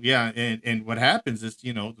Eiko. Yeah. And what happens is,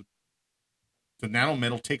 the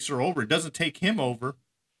nanometal takes her over. It doesn't take him over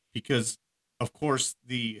because, of course,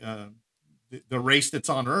 the race that's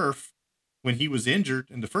on Earth, when he was injured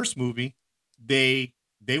in the first movie, they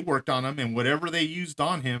worked on him, and whatever they used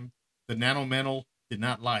on him, the nanometal did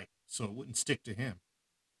not like, so it wouldn't stick to him.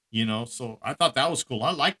 So I thought that was cool.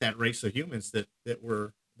 I like that race of humans that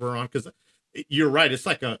were on, because you're right. It's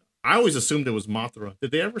like I always assumed it was Mothra.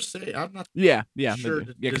 Did they ever say? I'm not. Yeah. Sure.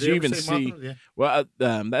 Because you even see. Yeah. Well,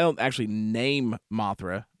 they don't actually name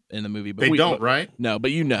Mothra in the movie, but they don't, right? No,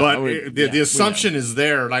 but But the assumption is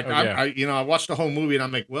there. Like I watched the whole movie and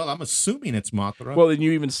I'm like, well, I'm assuming it's Mothra. Well, then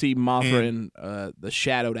you even see Mothra in the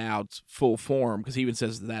shadowed out full form, because he even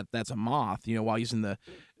says that that's a moth. While he's in the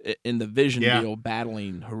vision deal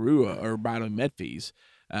battling Haruo or battling Mephies.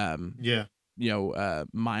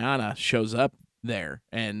 Mayana shows up there,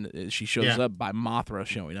 and she shows up by Mothra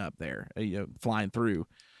showing up there, flying through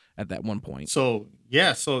at that one point. So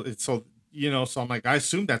so I'm like, I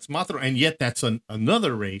assume that's Mothra, and yet that's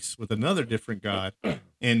another race with another different god.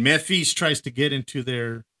 And Mephies tries to get into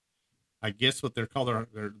their, I guess what they're called,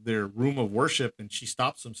 their room of worship, and she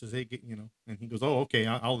stops him, says, "Hey, and he goes, "Oh, okay,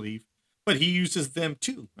 I'll leave." But he uses them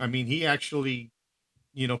too. I mean, he actually,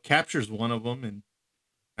 captures one of them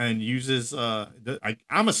and uses.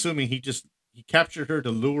 I'm assuming he captured her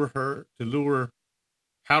to lure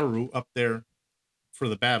Haru up there for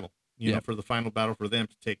the battle. For the final battle for them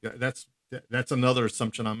to take. That's another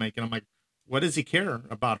assumption I'm making. I'm like, what does he care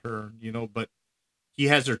about her? But he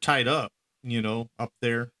has her tied up, up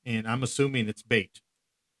there, and I'm assuming it's bait.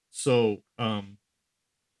 So,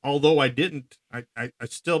 although I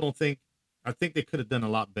still don't think. I think they could have done a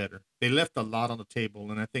lot better. They left a lot on the table,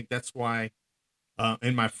 and I think that's why,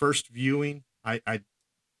 in my first viewing, I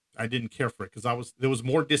I didn't care for it because there was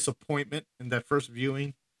more disappointment in that first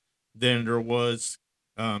viewing than there was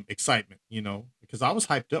excitement, because I was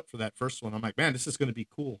hyped up for that first one. I'm like, man, this is going to be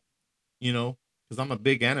cool, because I'm a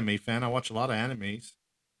big anime fan. I watch a lot of animes,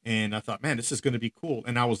 and I thought, man, this is going to be cool.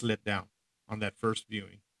 And I was let down on that first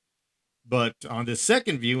viewing. But on the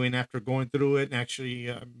second viewing, after going through it and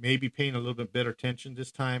actually maybe paying a little bit better attention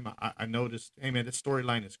this time, I noticed, hey, man, this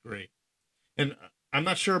storyline is great. And I'm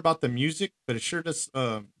not sure about the music, but it sure does.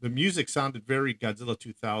 The music sounded very Godzilla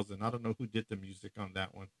 2000. I don't know who did the music on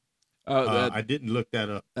that one. I didn't look that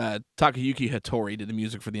up. Takayuki Hattori did the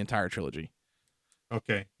music for the entire trilogy.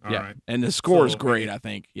 Okay, all right. And the score is So, great. I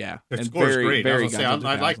think, yeah, the and score is great. very.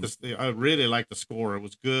 I like this. I really like the score. It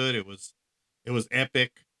was good. It was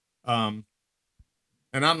epic. And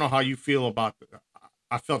I don't know how you feel about.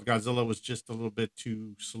 I felt Godzilla was just a little bit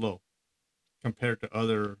too slow compared to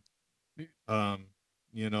other, other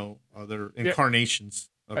incarnations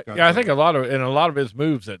of Godzilla. Yeah, I think a lot of his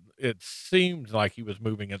moves, it seemed like he was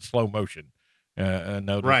moving in slow motion. I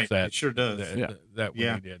noticed Right, that it sure does. that when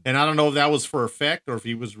Yeah, he did. and I don't know if that was for effect or if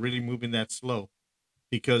he was really moving that slow,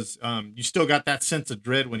 because you still got that sense of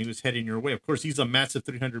dread when he was heading your way. Of course, he's a massive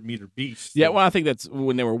 300-meter beast. Yeah, so- well, I think that's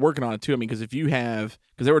when they were working on it too. I mean, because because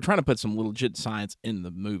they were trying to put some legit science in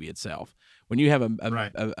the movie itself. When you have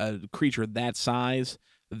Right. a creature that size,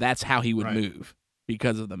 that's how he would Right. move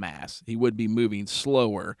because of the mass. He would be moving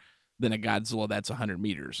slower than a Godzilla that's 100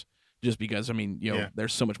 meters, just because Yeah.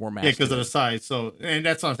 there's so much more mass. yeah, because to of the it. size. So, and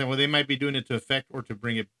that's what I'm saying. Well, they might be doing it to effect or to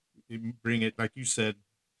bring it, like you said,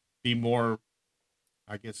 be more,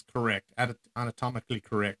 I guess, correct, anatomically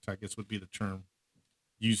correct, I guess would be the term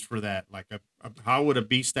used for that. Like, how would a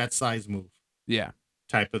beast that size move, Yeah,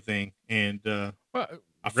 type of thing. And Well,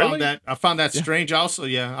 I really? found that Yeah. strange. Also,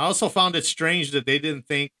 I also found it strange that they didn't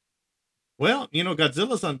think, well,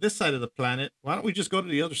 Godzilla's on this side of the planet. Why don't we just go to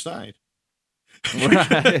the other side?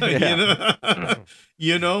 Right,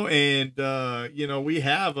 And we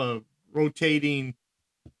have a rotating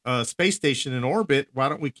space station in orbit. Why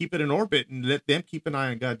don't we keep it in orbit and let them keep an eye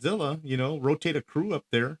on Godzilla? Rotate a crew up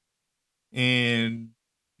there and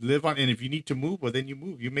live on. And if you need to move, well, then you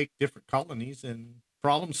move. You make different colonies and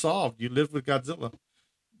problem solved. You live with Godzilla.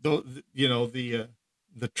 Though the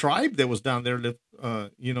tribe that was down there lived,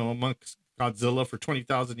 amongst Godzilla for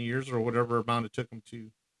 20,000 years or whatever amount it took them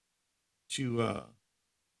to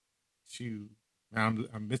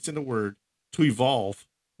I'm missing the word, to evolve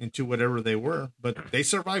into whatever they were, but they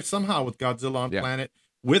survived somehow with Godzilla on Yeah. planet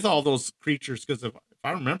with all those creatures. Because if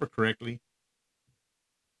I remember correctly,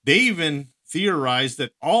 they even theorized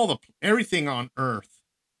that everything on Earth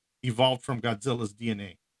evolved from Godzilla's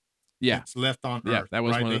DNA. yeah, It's left on Yeah, Earth. that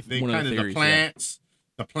was right? one of the they kind of theories,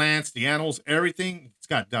 the plants, the animals, everything. It's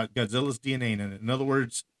got Godzilla's DNA in it. In other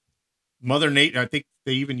words, Mother Nature. I think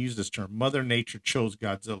they even use this term. Mother Nature chose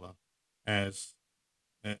Godzilla as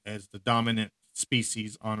the dominant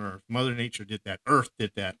species on Earth. Mother Nature did that. Earth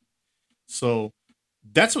did that. So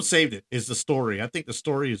that's what saved it. Is the story. I think the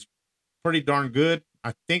story is pretty darn good.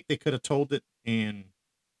 I think they could have told it in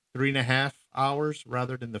 3.5 hours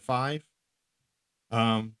rather than the 5.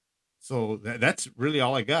 So that's really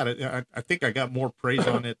all I got. I think I got more praise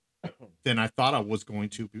on it than I thought I was going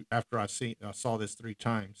to after I saw this 3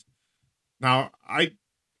 times. Now I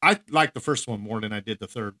liked the first one more than I did the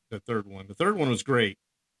third one. The third one was great.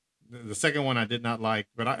 The second one I did not like,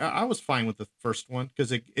 but I was fine with the first one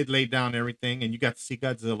because it laid down everything, and you got to see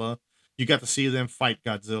Godzilla. You got to see them fight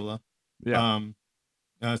Godzilla. yeah.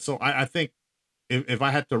 So I think if I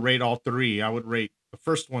had to rate all 3, I would rate the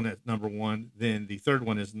first one at number 1. Then the third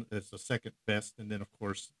one is the second best, and then of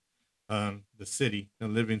course, the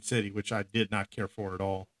living city, which I did not care for at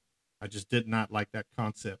all. I just did not like that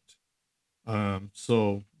concept.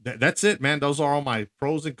 So that's it, man. Those are all my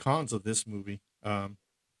pros and cons of this movie.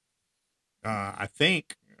 I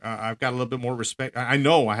think I've got a little bit more respect. I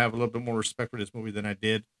know I have a little bit more respect for this movie than I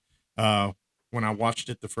did when I watched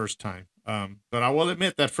it the first time. But I will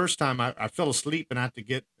admit that first time I fell asleep and I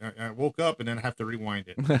woke up and then I have to rewind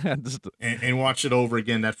it Just- and watch it over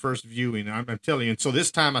again. That first viewing, I'm telling you. And so this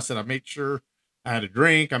time I said I made sure I had a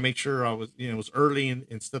drink. I made sure I was it was early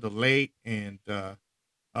instead of late. And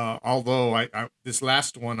although I this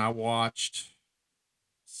last one I watched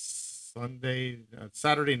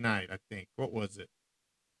Saturday night, I think. What was it?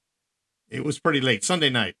 It was pretty late. Sunday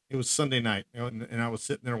night. It was Sunday night. And I was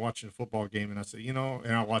sitting there watching a football game, and I said, and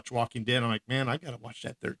I watched Walking Dead. I'm like, man, I got to watch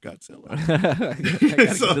that third Godzilla. I gotta get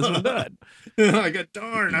this one done. I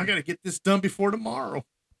got to get this done before tomorrow.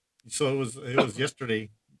 So it was yesterday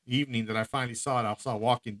evening that I finally saw it. I saw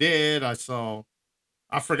Walking Dead. I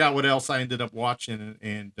forgot what else I ended up watching,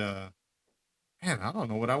 and man, I don't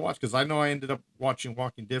know what I watched because I know I ended up watching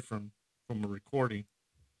Walking Dead from a recording,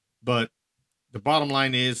 but the bottom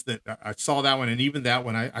line is that I saw that one, and even that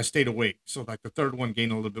one, I stayed awake. So like the third one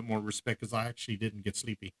gained a little bit more respect because I actually didn't get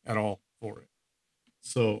sleepy at all for it.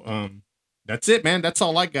 So that's it, man. That's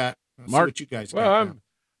all I got. Let's see Mark? what you guys Well,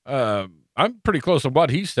 got. I'm pretty close to what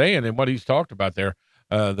he's saying and what he's talked about there.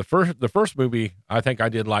 The first movie I think I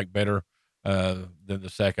did like better than the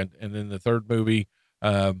second, and then the third movie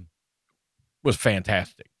was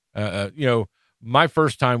fantastic. My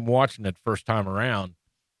first time watching it, first time around,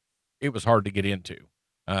 it was hard to get into.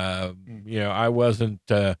 I wasn't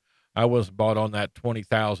bought on that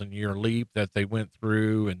 20,000 year leap that they went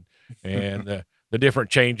through, and the different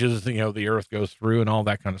changes the Earth goes through and all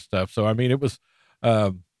that kind of stuff. So I mean, it was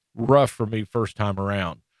rough for me first time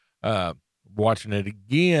around. Watching it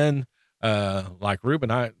again, like Ruben,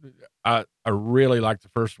 I really liked the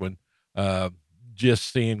first one.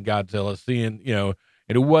 Just seeing Godzilla, and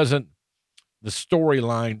it wasn't, the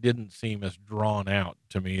storyline didn't seem as drawn out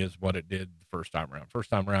to me as what it did the first time around.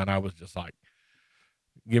 First time around, I was just like,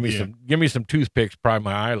 give me some toothpicks, pry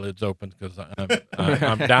my eyelids open because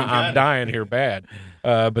I'm dying here bad.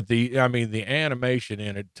 But the animation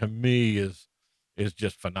in it to me is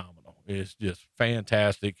just phenomenal. It's just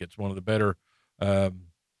fantastic. It's one of the better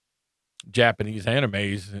Japanese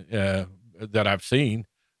animes that I've seen.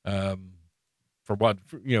 For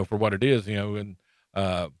what it is, and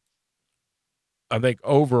I think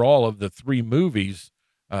overall of the three movies,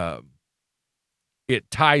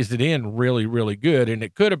 it ties it in really, really good, and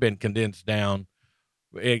it could have been condensed down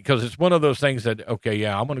because it's one of those things that I'm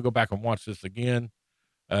going to go back and watch this again,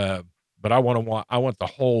 but I want the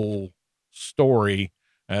whole story.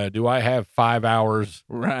 Do I have 5 hours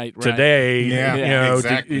Right. today? Yeah,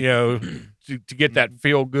 exactly. To get that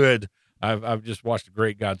feel good. I've just watched a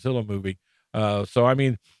great Godzilla movie. So I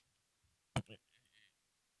mean,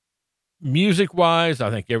 music wise, I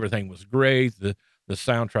think everything was great. The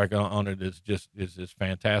soundtrack on it is just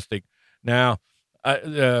fantastic. Now,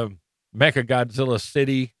 Mecha Godzilla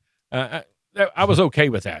City, I was okay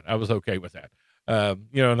with that.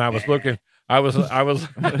 And I was looking, I was I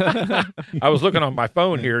was looking on my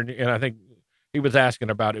phone here, and I think he was asking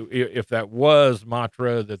about if that was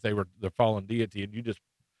Matra, that they were the fallen deity, and you just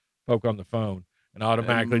poke on the phone and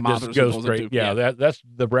automatically just goes straight. That's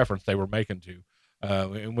the reference they were making to,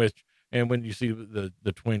 and when you see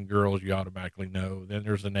the twin girls, you automatically know. Then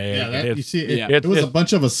there's an egg. You see, it was a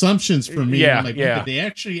bunch of assumptions for me. Yeah, I'm like, did they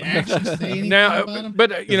actually say anything now, about him?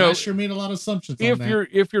 but I sure made a lot of assumptions.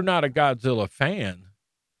 If you're not a Godzilla fan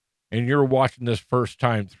and you're watching this first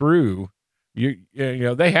time through,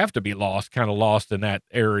 they have to be kind of lost in that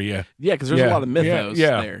area. Yeah, because there's a lot of mythos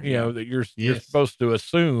there. That you're supposed to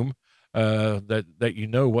assume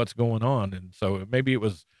that what's going on, and so maybe it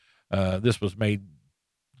was this was made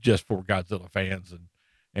just for Godzilla fans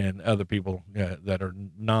and other people that are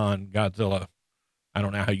non-Godzilla. I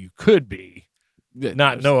don't know how you could be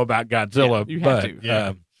not know about Godzilla, you have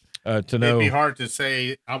to know. It'd be hard to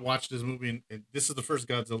say. I watched this movie, and this is the first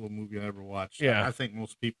Godzilla movie I ever watched. Yeah, I think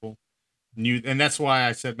most people knew, and that's why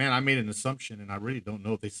I said, man, I made an assumption, and I really don't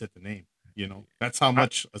know if they said the name. That's how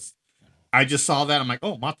much I just saw that. I'm like,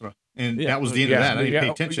 oh, Matra, and that was the end of that. I didn't pay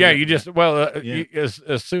attention. Yeah, you just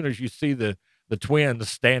as soon as you see the twins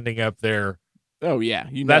standing up there. Oh yeah,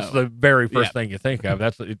 that's the very first thing you think of.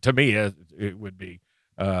 That's to me it would be,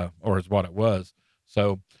 or is what it was.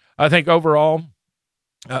 So I think overall,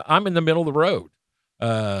 I'm in the middle of the road.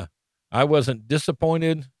 I wasn't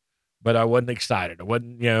disappointed, but I wasn't excited. I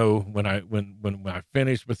wasn't, when I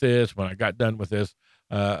finished with this, when I got done with this,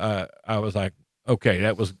 I was like, okay,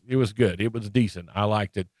 it was good. It was decent. I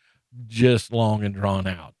liked it, just long and drawn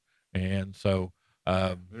out, and so.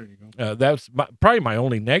 There you go. That's probably my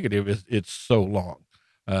only negative is it's so long.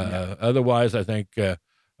 Otherwise, I think the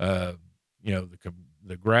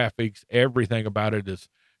graphics, everything about it is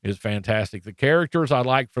fantastic. The characters I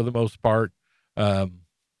like for the most part,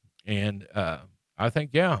 and I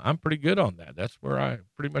think I'm pretty good on that. That's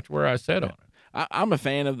pretty much where I said on it. I'm a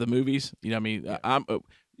fan of the movies. I'm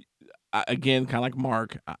again kind of like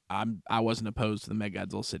Mark. I wasn't opposed to the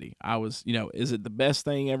Mechagodzilla City. I was, is it the best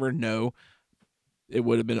thing ever? No. It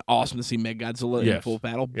would have been awesome to see Mechagodzilla in full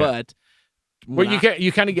battle, but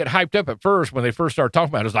you kind of get hyped up at first when they first start talking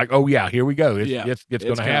about it. It's like, oh yeah, here we go. It's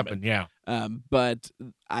going to happen. Yeah. But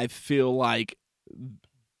I feel like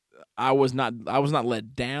I was not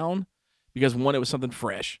let down because one, it was something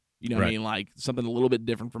fresh. What I mean? Like something a little bit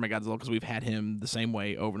different from Mechagodzilla because we've had him the same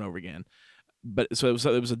way over and over again. But so it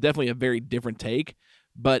was definitely a very different take.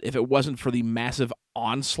 But if it wasn't for the massive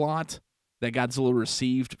onslaught that Godzilla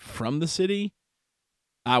received from the city,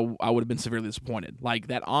 I would have been severely disappointed. Like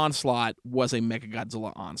that onslaught was a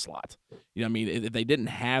Mechagodzilla onslaught. You know what I mean? If they didn't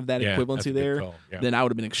have that Yeah, that's a equivalency good there, call. Yeah. then I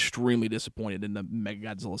would have been extremely disappointed in the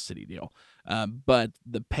Mechagodzilla City deal. But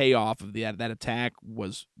the payoff of that attack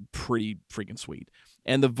was pretty freaking sweet.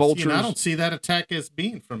 And the vultures. See, and I don't see that attack as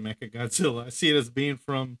being from Mechagodzilla. I see it as being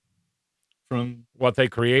from what they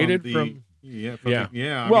created from. Yeah.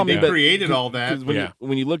 Well, they but- created all that. 'cause when Yeah.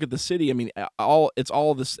 when you look at the city, I mean, it's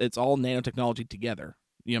all nanotechnology together.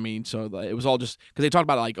 You know what I mean? So it was all just because they talked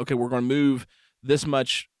about like, okay, we're going to move this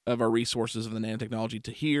much of our resources of the nanotechnology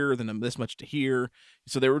to here, then this much to here.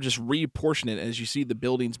 So they were just reapportioning it as you see the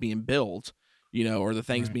buildings being built, you know, or the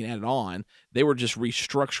things Right. being added on. They were just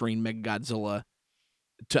restructuring Mechagodzilla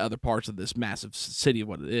to other parts of this massive city of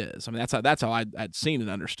what it is. I mean, that's how I'd seen and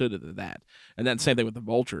understood it. That, and then same thing with the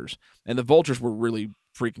vultures. And the vultures were really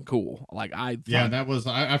freaking cool. Like that was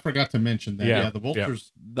I forgot to mention that. Yeah, Yeah, the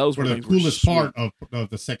vultures those were were the things coolest sweet. part of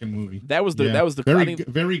the second movie. That was the Yeah. that was the very I think-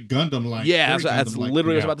 very Gundam like. yeah, that's literally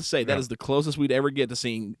what I was Yeah. about to say. That Yeah. is the closest we'd ever get to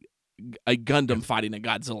seeing a Gundam fighting a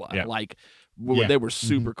Godzilla. Yeah. Like Yeah. they were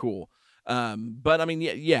super cool. But I mean,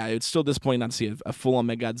 yeah, it's still disappointing not to see a full on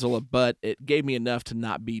Mechagodzilla, but it gave me enough to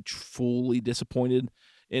not be fully disappointed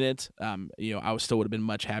in it. You know, I still would have been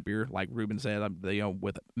much happier, like Ruben said, you know,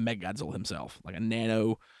 with Mechagodzilla himself, like a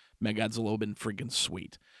nano Mechagodzilla would have been freaking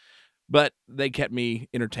sweet. But they kept me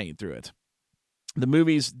entertained through it. The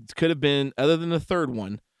movies could have been, other than the third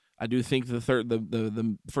one, I do think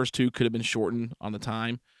the first two could have been shortened on the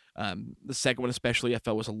time. The second one, especially, I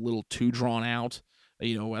felt was a little too drawn out.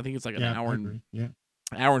 You know, I think it's like an hour and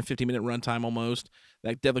 50-minute runtime almost.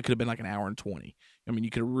 That definitely could have been like an hour and 20. I mean, you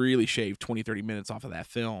could have really shaved 20, 30 minutes off of that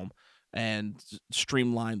film and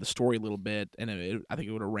streamlined the story a little bit, and I think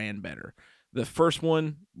it would have ran better. The first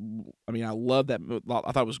one, I mean, I love that.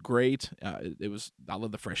 I thought it was great. I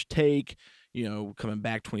love the fresh take, you know, coming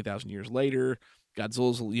back 20,000 years later.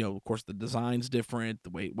 Godzilla's, you know, of course, the design's different, the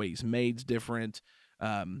way he's made's different.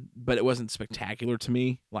 But it wasn't spectacular to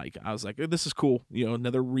me. Like I was like, oh, this is cool. You know,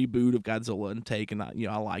 another reboot of Godzilla and take, and I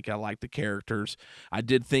like the characters. I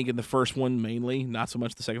did think in the first one mainly, not so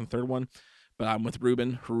much the second and third one. But I'm with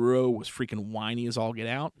Ruben. Haruo was freaking whiny as all get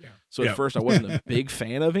out. Yeah. So Yeah. at first I wasn't a big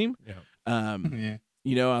fan of him. Yeah. Yeah.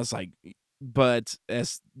 You know, I was like, but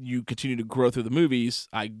as you continue to grow through the movies,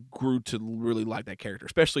 I grew to really like that character,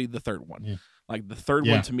 especially the third one. Yeah. Like the third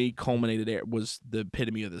Yeah. one to me culminated it was the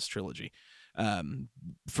epitome of this trilogy.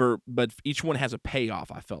 But each one has a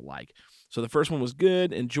payoff, I felt like. So the first one was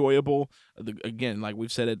good, enjoyable. Again, like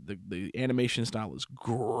we've said it, the animation style is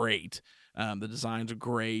great. The designs are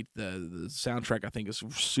great. The soundtrack I think is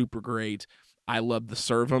super great. I love the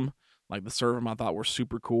Servum. Like the Servum I thought were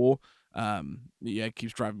super cool. Yeah, it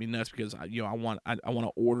keeps driving me nuts because I want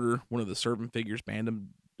to order one of the Servum figures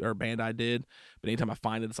Bandai did, but anytime I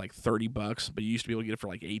find it, it's like $30. But you used to be able to get it for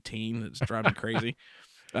like 18. It's driving me crazy.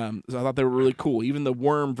 So I thought they were really cool. Even the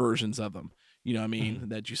worm versions of them, you know what I mean,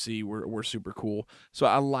 that you see were super cool. So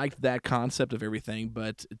I liked that concept of everything,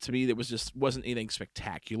 but to me, it wasn't anything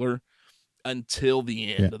spectacular until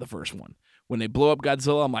the end of the first one. When they blow up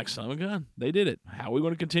Godzilla, I'm like, son of a gun, they did it. How are we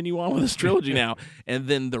going to continue on with this trilogy now? And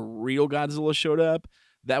then the real Godzilla showed up.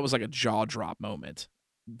 That was like a jaw drop moment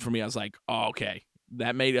for me. I was like, oh, okay.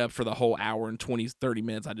 That made up for the whole hour and 20, 30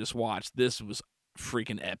 minutes I just watched. This was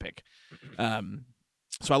freaking epic.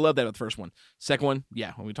 So I love that with the first one. Second one,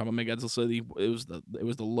 yeah, when we talk about Mechagodzilla City, it was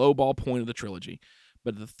the low ball point of the trilogy.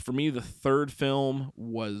 But for me, the third film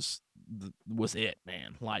was it,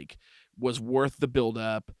 man. Like, was worth the build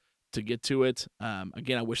up to get to it.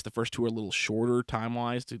 Again, I wish the first two were a little shorter time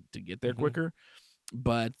wise to get there quicker.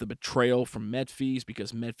 But the betrayal from Metphis,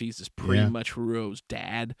 because Metphis is pretty much Haruo's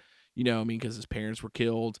dad. You know what I mean? Because his parents were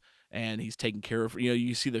killed and he's taking care of, you know,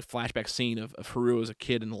 you see the flashback scene of Haruo as a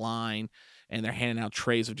kid in line and they're handing out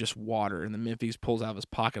trays of just water and the Metphis pulls out of his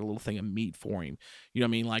pocket a little thing of meat for him. You know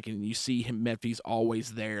what I mean? Like, and you see him, Metphis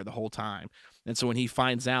always there the whole time. And so when he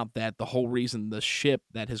finds out that the whole reason the ship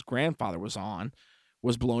that his grandfather was on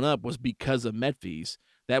was blown up was because of Metphis,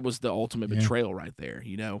 that was the ultimate betrayal right there,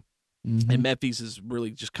 you know? Mm-hmm. And Metphis is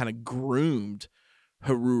really just kind of groomed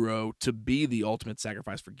Haruo to be the ultimate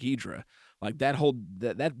sacrifice for Ghidra. Like that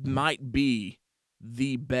might be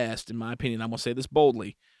the best, in my opinion, I'm going to say this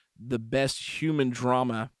boldly, the best human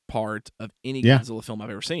drama part of any Godzilla film I've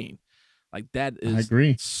ever seen. Like that is I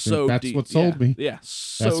agree. So That's deep. what sold me. Yeah, That's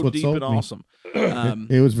so what deep sold and me. awesome.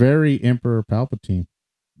 It was very Emperor Palpatine.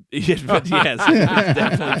 Yes, it's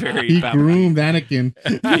definitely very He Palpatine. groomed Anakin.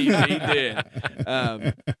 He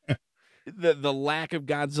did. The lack of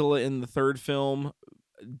Godzilla in the third film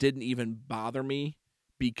didn't even bother me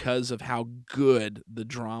because of how good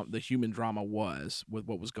the human drama was with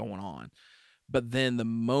what was going on. But then the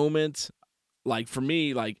moment, like for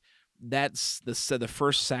me, like that's the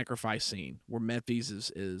first sacrifice scene where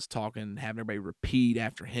Memphis is talking, having everybody repeat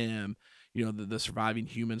after him, you know, the surviving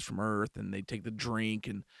humans from Earth, and they take the drink,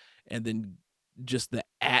 and then just the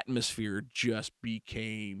atmosphere just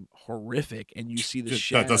became horrific, and you see the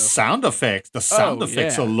shadow. The sound effects,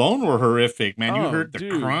 yeah. alone were horrific, man. You Oh, heard the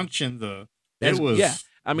dude. crunch and the. As- It was. yeah.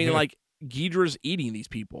 I mean, yeah. like Ghidra's eating these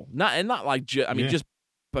people, not like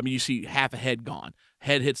you see half a head gone,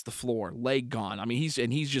 head hits the floor, leg gone. I mean,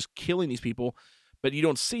 he's just killing these people, but you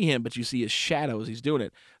don't see him, but you see his shadow as he's doing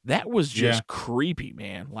it. That was just creepy,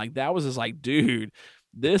 man. Like that was just like, dude,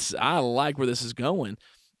 I like where this is going.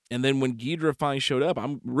 And then when Ghidra finally showed up,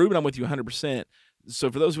 Ruben, I'm with you 100%.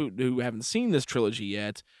 So for those who haven't seen this trilogy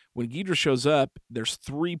yet, when Ghidra shows up, there's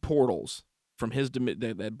 3 portals from his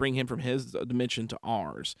that bring him from his dimension to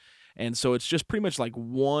ours. And so it's just pretty much like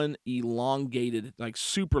one elongated, like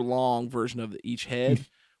super long version of each head,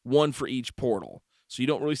 one for each portal. So you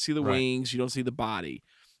don't really see the wings, you don't see the body.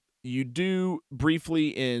 You do briefly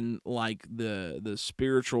in like the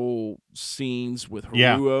spiritual scenes with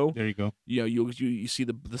Haruo. There you go. You know, you see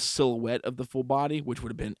the silhouette of the full body, which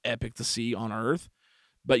would have been epic to see on Earth,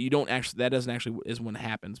 but you don't actually. That doesn't actually is when it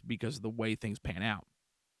happens because of the way things pan out.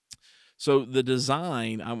 So the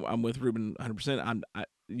design, I'm with Ruben 100%.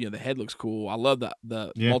 The head looks cool. I love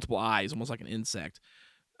the multiple eyes, almost like an insect.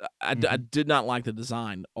 I did not like the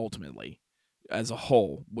design ultimately. As a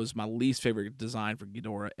whole, was my least favorite design for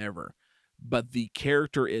Ghidorah ever. But the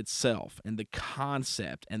character itself and the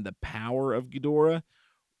concept and the power of Ghidorah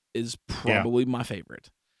is probably my favorite.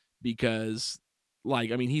 Because,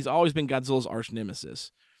 like, I mean, he's always been Godzilla's arch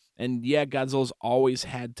nemesis. And yeah, Godzilla's always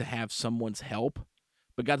had to have someone's help.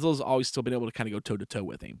 But Godzilla's always still been able to kind of go toe-to-toe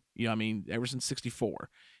with him. You know what I mean? Ever since 64,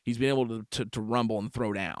 he's been able to rumble and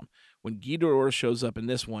throw down. When Ghidorah shows up in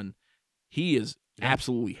this one, he is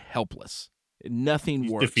absolutely helpless. Nothing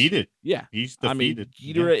works. Defeated. Yeah. He's defeated. I mean,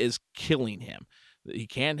 Ghidorah is killing him. He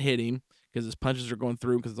can't hit him because his punches are going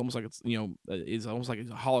through because it's almost like it's almost like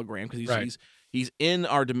it's a hologram because he's in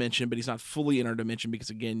our dimension, but he's not fully in our dimension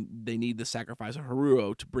because, again, they need the sacrifice of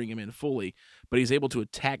Haruo to bring him in fully. But he's able to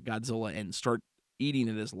attack Godzilla and start eating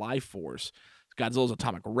at his life force. Godzilla's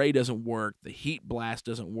atomic ray doesn't work. The heat blast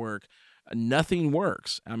doesn't work. Nothing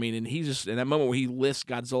works. I mean, and he's just in that moment where he lifts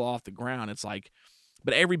Godzilla off the ground, it's like,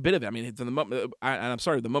 but every bit of it. I mean, the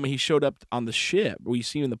moment he showed up on the ship, we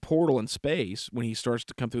see him in the portal in space when he starts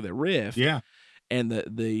to come through that rift. Yeah. And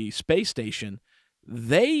the space station,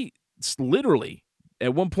 they literally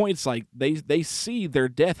at one point it's like they see their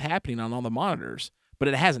death happening on all the monitors, but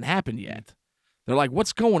it hasn't happened yet. They're like,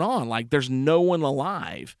 what's going on? Like, there's no one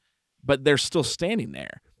alive, but they're still standing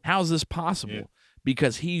there. How is this possible? Yeah.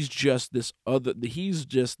 Because he's just this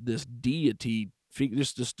deity,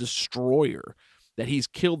 just this destroyer that he's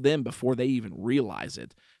killed them before they even realize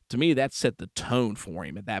it. To me, that set the tone for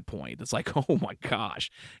him at that point. It's like, oh my gosh.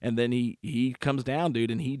 And then he comes down,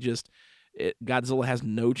 dude, and Godzilla has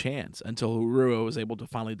no chance until Haruo is able to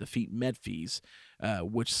finally defeat Memphis,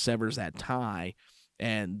 which severs that tie.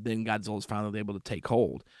 And then Godzilla is finally able to take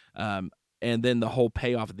hold. And then the whole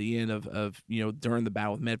payoff at the end of during the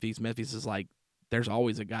battle with Memphis is like, there's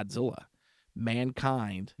always a Godzilla.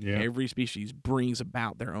 Mankind, every species brings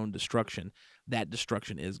about their own destruction. That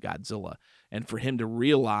destruction is Godzilla. And for him to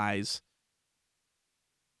realize,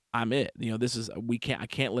 I'm it. I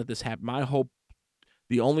can't let this happen.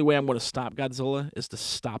 The only way I'm going to stop Godzilla is to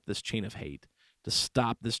stop this chain of hate, to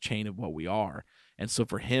stop this chain of what we are. And so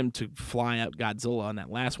for him to fly out Godzilla on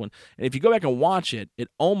that last one, and if you go back and watch it, it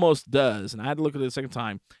almost does. And I had to look at it a second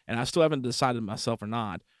time, and I still haven't decided myself or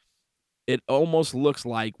not. It almost looks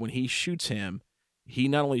like when he shoots him, he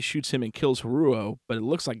not only shoots him and kills Haruo, but it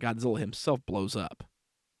looks like Godzilla himself blows up.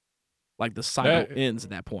 Like the cycle ends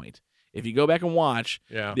at that point. If you go back and watch,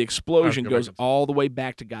 the explosion goes all the way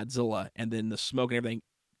back to Godzilla, and then the smoke and everything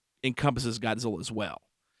encompasses Godzilla as well.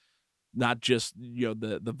 Not just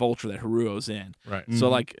the vulture that Haruo's in. Right. So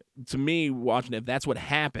like to me, watching it, if that's what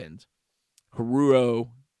happened,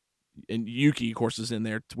 Haruo and Yuki, of course, is in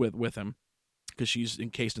there with him because she's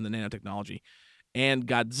encased in the nanotechnology, and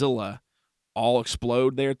Godzilla all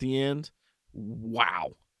explode there at the end.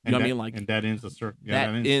 Wow. You know what I mean? Like, and that ends the circle.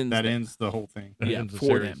 Yeah, that ends the whole thing. Yeah,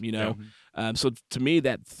 for them. So to me,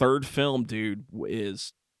 that third film, dude,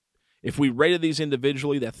 is, if we rated these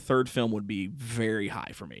individually, that third film would be very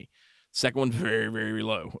high for me. Second one, very, very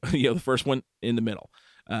low. The first one in the middle.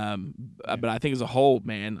 But I think as a whole,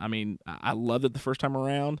 man, I mean, I loved it the first time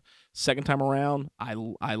around. Second time around, I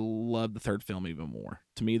love the third film even more.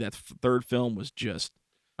 To me, that third film was just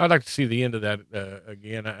I'd like to see the end of that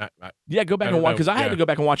again. Yeah, go back I and don't watch know, because I had yeah. to go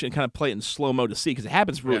back and watch it and kind of play it in slow mo to see because it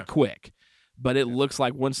happens really Yeah. quick. But it looks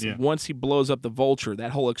like once Yeah. once he blows up the vulture,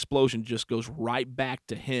 that whole explosion just goes right back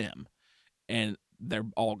to him, and they're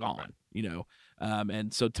all gone. You know,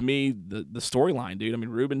 and so to me, the storyline, dude. I mean,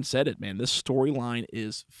 Ruben said it, man. This storyline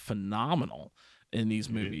is phenomenal in these It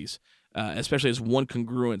is. movies, especially as one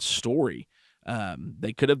congruent story.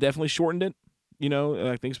 They could have definitely shortened it. You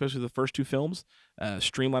know, I think especially the first two films,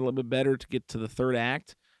 streamlined a little bit better to get to the third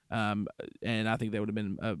act. And I think that would have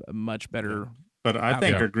been a much better. But I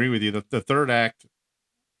think I agree with you. The third act,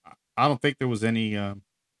 I don't think there was any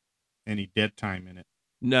dead time in it.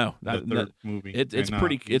 No, The third movie. it's And,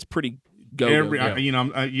 pretty go. you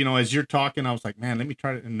know, as you're talking, I was like, man, let me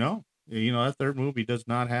try to. No, you know, that third movie does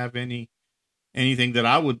not have anything that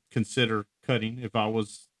I would consider cutting if I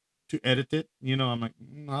was to edit it. You know, I'm like,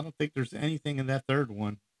 I don't think there's anything in that third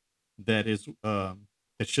one that is that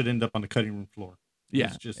should end up on the cutting room floor. Yeah,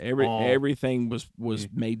 It's just everything was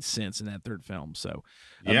made sense in that third film. So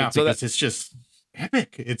yeah, so because it's just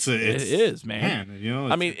epic. It is, man. You know,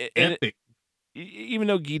 I mean, it's and epic. even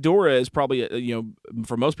though Ghidorah is probably you know,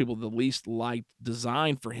 for most people the least liked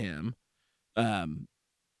design for him,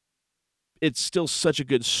 it's still such a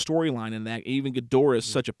good storyline in that even Ghidorah is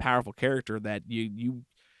such a powerful character that you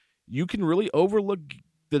can really overlook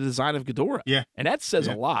the design of Ghidorah. Yeah. And that says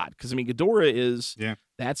a lot because I mean Ghidorah is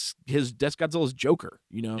that's Godzilla's Joker,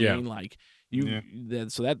 you know what I mean? Like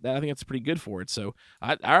so that I think that's pretty good for it. So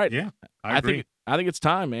all right. Yeah. I agree. I think it's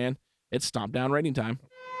time, man. It's stomp down rating time.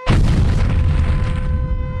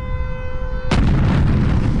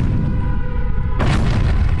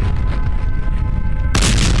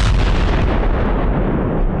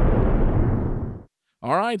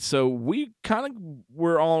 All right, so we kind of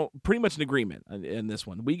were all pretty much in agreement in this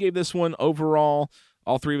one. We gave this one overall,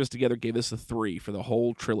 all three of us together gave this a 3 for the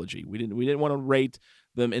whole trilogy. We didn't want to rate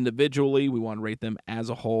them individually. We want to rate them as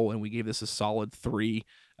a whole, and we gave this a solid 3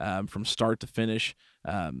 from start to finish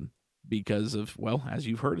because of, well, as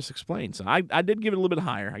you've heard us explain. So I did give it a little bit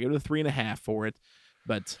higher. I gave it a 3.5 for it,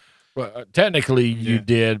 but well, technically you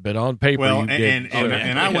did, but on paper you did.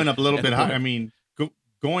 And I went up a little bit high. I mean,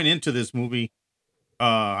 going into this movie.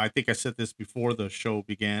 I think I said this before the show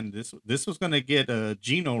began. This was going to get a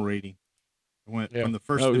Geno rating when the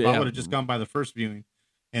first. If I would have just gone by the first viewing,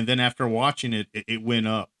 and then after watching it, it went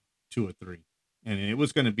up to a 3, and it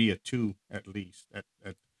was going to be a 2 at least.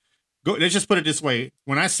 Let's just put it this way: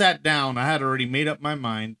 when I sat down, I had already made up my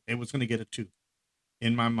mind it was going to get a 2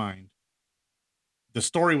 in my mind. The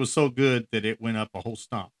story was so good that it went up a whole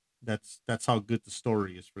stomp. That's how good the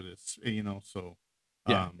story is for this, you know. So.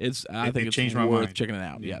 Yeah, I think it's changed worth my mind. checking it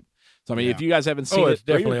out. Yeah. So I mean, if you guys haven't seen it, it's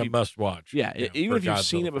definitely a must watch. Yeah, even if you've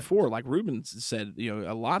seen it before, like Ruben said, you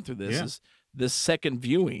know, a lot through this is this second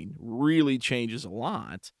viewing really changes a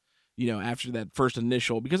lot. You know, after that first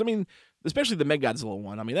initial, because I mean, especially the Mechagodzilla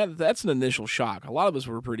one. I mean, that's an initial shock. A lot of us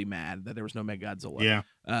were pretty mad that there was no Mechagodzilla. Yeah.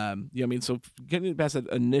 You know, I mean, so getting past that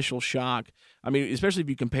initial shock. I mean, especially if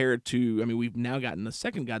you compare it to, I mean, we've now gotten the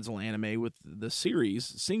second Godzilla anime with the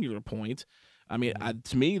series Singular Point. I mean,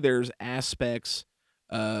 to me, there's aspects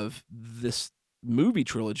of this movie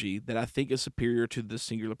trilogy that I think is superior to the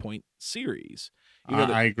Singular Point series. You know,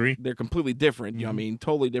 I agree. They're completely different. You know, I mean,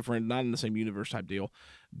 totally different, not in the same universe type deal.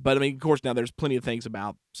 But I mean, of course, now there's plenty of things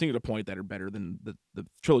about Singular Point that are better than the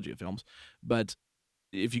trilogy of films. But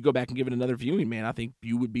if you go back and give it another viewing, man, I think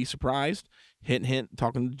you would be surprised. Hint, hint,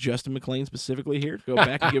 talking to Justin McLean specifically here. Go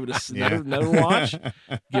back and give it another watch.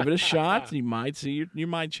 Give it a shot. You might see you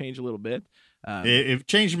might change a little bit. It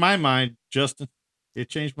changed my mind, Justin. It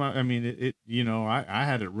changed my. I mean, it. You know, I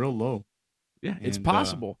had it real low. Yeah, it's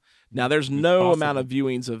possible. Now, there's no amount of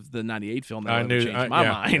viewings of the '98 film that would change my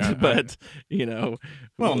mind, but you know.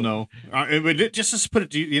 Well, no. Just to put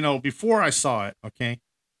it, you know, before I saw it, okay.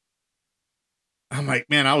 I'm like,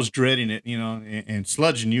 man, I was dreading it, you know, and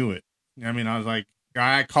Sludge knew it. I mean, I was like,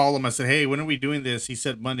 I called him. I said, "Hey, when are we doing this?" He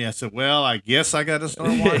said Monday. I said, "Well, I guess I got to start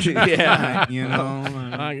watching." Yeah, you know.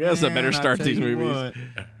 I guess I better start these movies.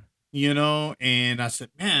 What, you know, and I said,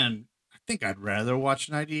 "Man, I think I'd rather watch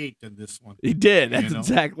 '98 than this one." He did. That's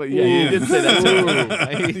exactly. Yeah, he did say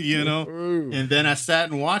that too. You know. And then I sat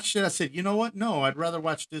and watched it. I said, "You know what? No, I'd rather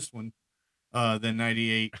watch this one than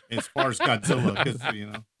 '98 as far as Godzilla, because you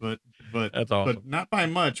know, but that's awesome. But not by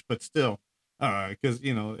much, but still, because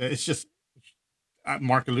you know, it's just."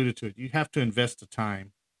 Mark alluded to it. You have to invest the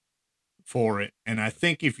time for it, and I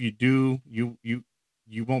think if you do, you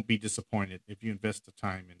won't be disappointed if you invest the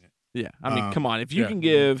time in it. Yeah, I mean, come on, if you can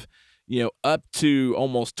give, you know, up to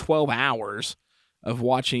almost 12 hours of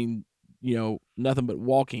watching, you know, nothing but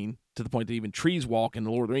walking to the point that even trees walk in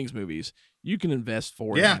the Lord of the Rings movies, you can invest 4.5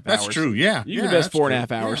 hours. Yeah, that's true. Yeah, You can yeah, invest that's 4.5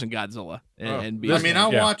 true. hours Yeah. in Godzilla and, Oh, and be. I mean, I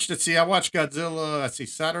Yeah. watched Godzilla. I see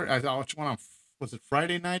Saturday. I watched one on, was it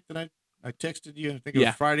Friday night that I texted you? I think it Yeah.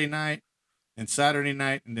 was Friday night and Saturday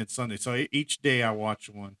night and then Sunday. So each day I watched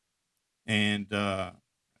one, and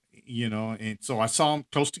and so I saw them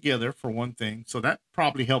close together for one thing. So that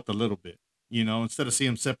probably helped a little bit, instead of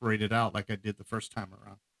seeing them separated out like I did the first time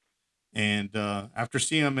around. And after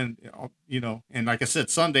seeing them, and like I said,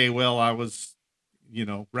 Sunday, well, I was,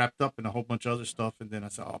 wrapped up in a whole bunch of other stuff, and then I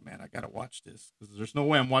said, "Oh man, I gotta watch this because there's no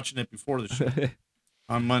way I'm watching it before the show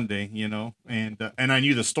on Monday." And I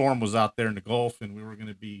knew the storm was out there in the Gulf, and we were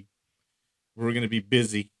gonna be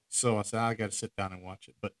busy, so I said, "I gotta sit down and watch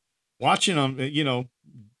it." But watching them,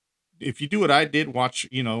 if you do what I did, watch,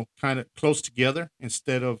 kind of close together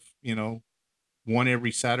instead of, one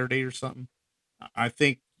every Saturday or something, I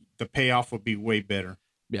think the payoff would be way better.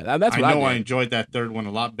 Yeah, that's what I know I I did. enjoyed that third one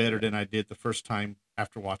a lot better than I did the first time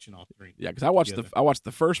after watching all three. Yeah, because I watched together. I watched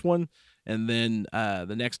the first one, and then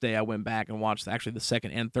the next day I went back and watched actually the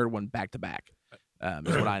second and third one back to back.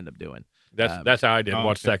 Is what I ended up doing. That's how I did. Oh,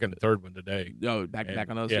 Watch okay. second and third one today. Oh, back to back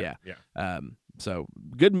on those. Yeah. So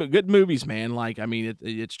good movies, man. Like I mean,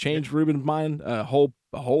 it's changed Ruben's mind. A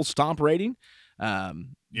whole stomp rating.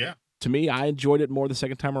 Yeah. To me, I enjoyed it more the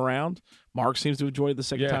second time around. Mark seems to enjoy it the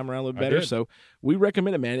second Yeah, time around a little I better. did. So we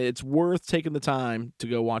recommend it, man. It's worth taking the time to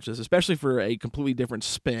go watch this, especially for a completely different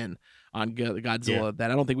spin on Godzilla that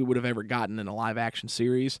I don't think we would have ever gotten in a live action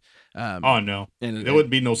series. Oh no, and there wouldn't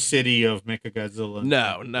be no city of Mechagodzilla.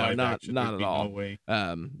 No, live not action. at There'd be all. No way.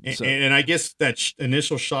 And And I guess that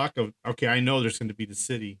initial shock of, okay, I know there's going to be the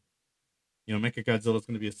city. Mechagodzilla is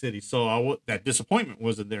going to be a city. So that disappointment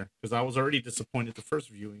wasn't there because I was already disappointed the first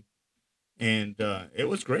viewing, and it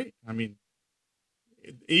was great. I mean,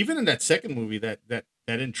 even in that second movie, that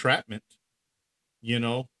entrapment,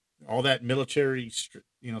 all that military,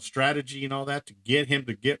 strategy and all that to get him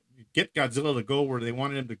to get Godzilla to go where they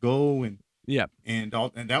wanted him to go, and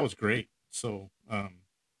that was great. So, I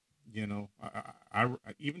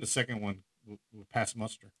even the second one will pass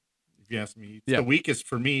muster, if you ask me. It's the weakest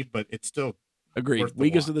for me, but it's still agreed. worth the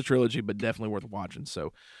Weakest of watch. the trilogy, but definitely worth watching.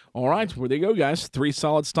 So, all right, well, there you go, guys. 3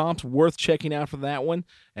 solid stomps, worth checking out for that one.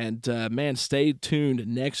 And man, stay tuned.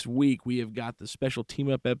 Next week we have got the special team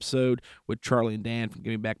up episode with Charlie and Dan from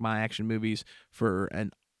Giving Back My Action Movies for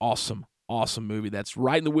an awesome movie that's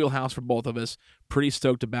right in the wheelhouse for both of us. Pretty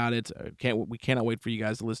stoked about it. We cannot wait for you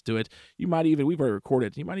guys to listen to it. We've already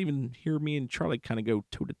recorded. You might even hear me and Charlie kind of go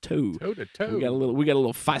toe to toe. Toe to toe. We got a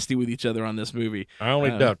little feisty with each other on this movie. I only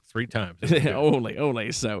ducked 3 times.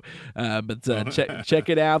 only. So, check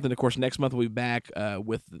it out. Then, of course, next month we'll be back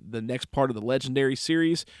with the next part of the Legendary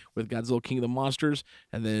series with Godzilla King of the Monsters.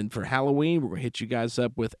 And then for Halloween, we're going to hit you guys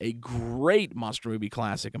up with a great monster movie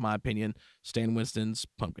classic, in my opinion, Stan Winston's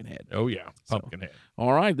Pumpkinhead. Oh, yeah. Pumpkinhead.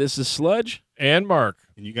 All right, this is Sludge. And Mark.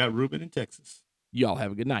 And you got Ruben in Texas. Y'all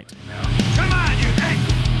have a good night. Come on, you think?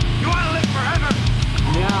 You want to live forever?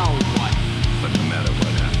 Now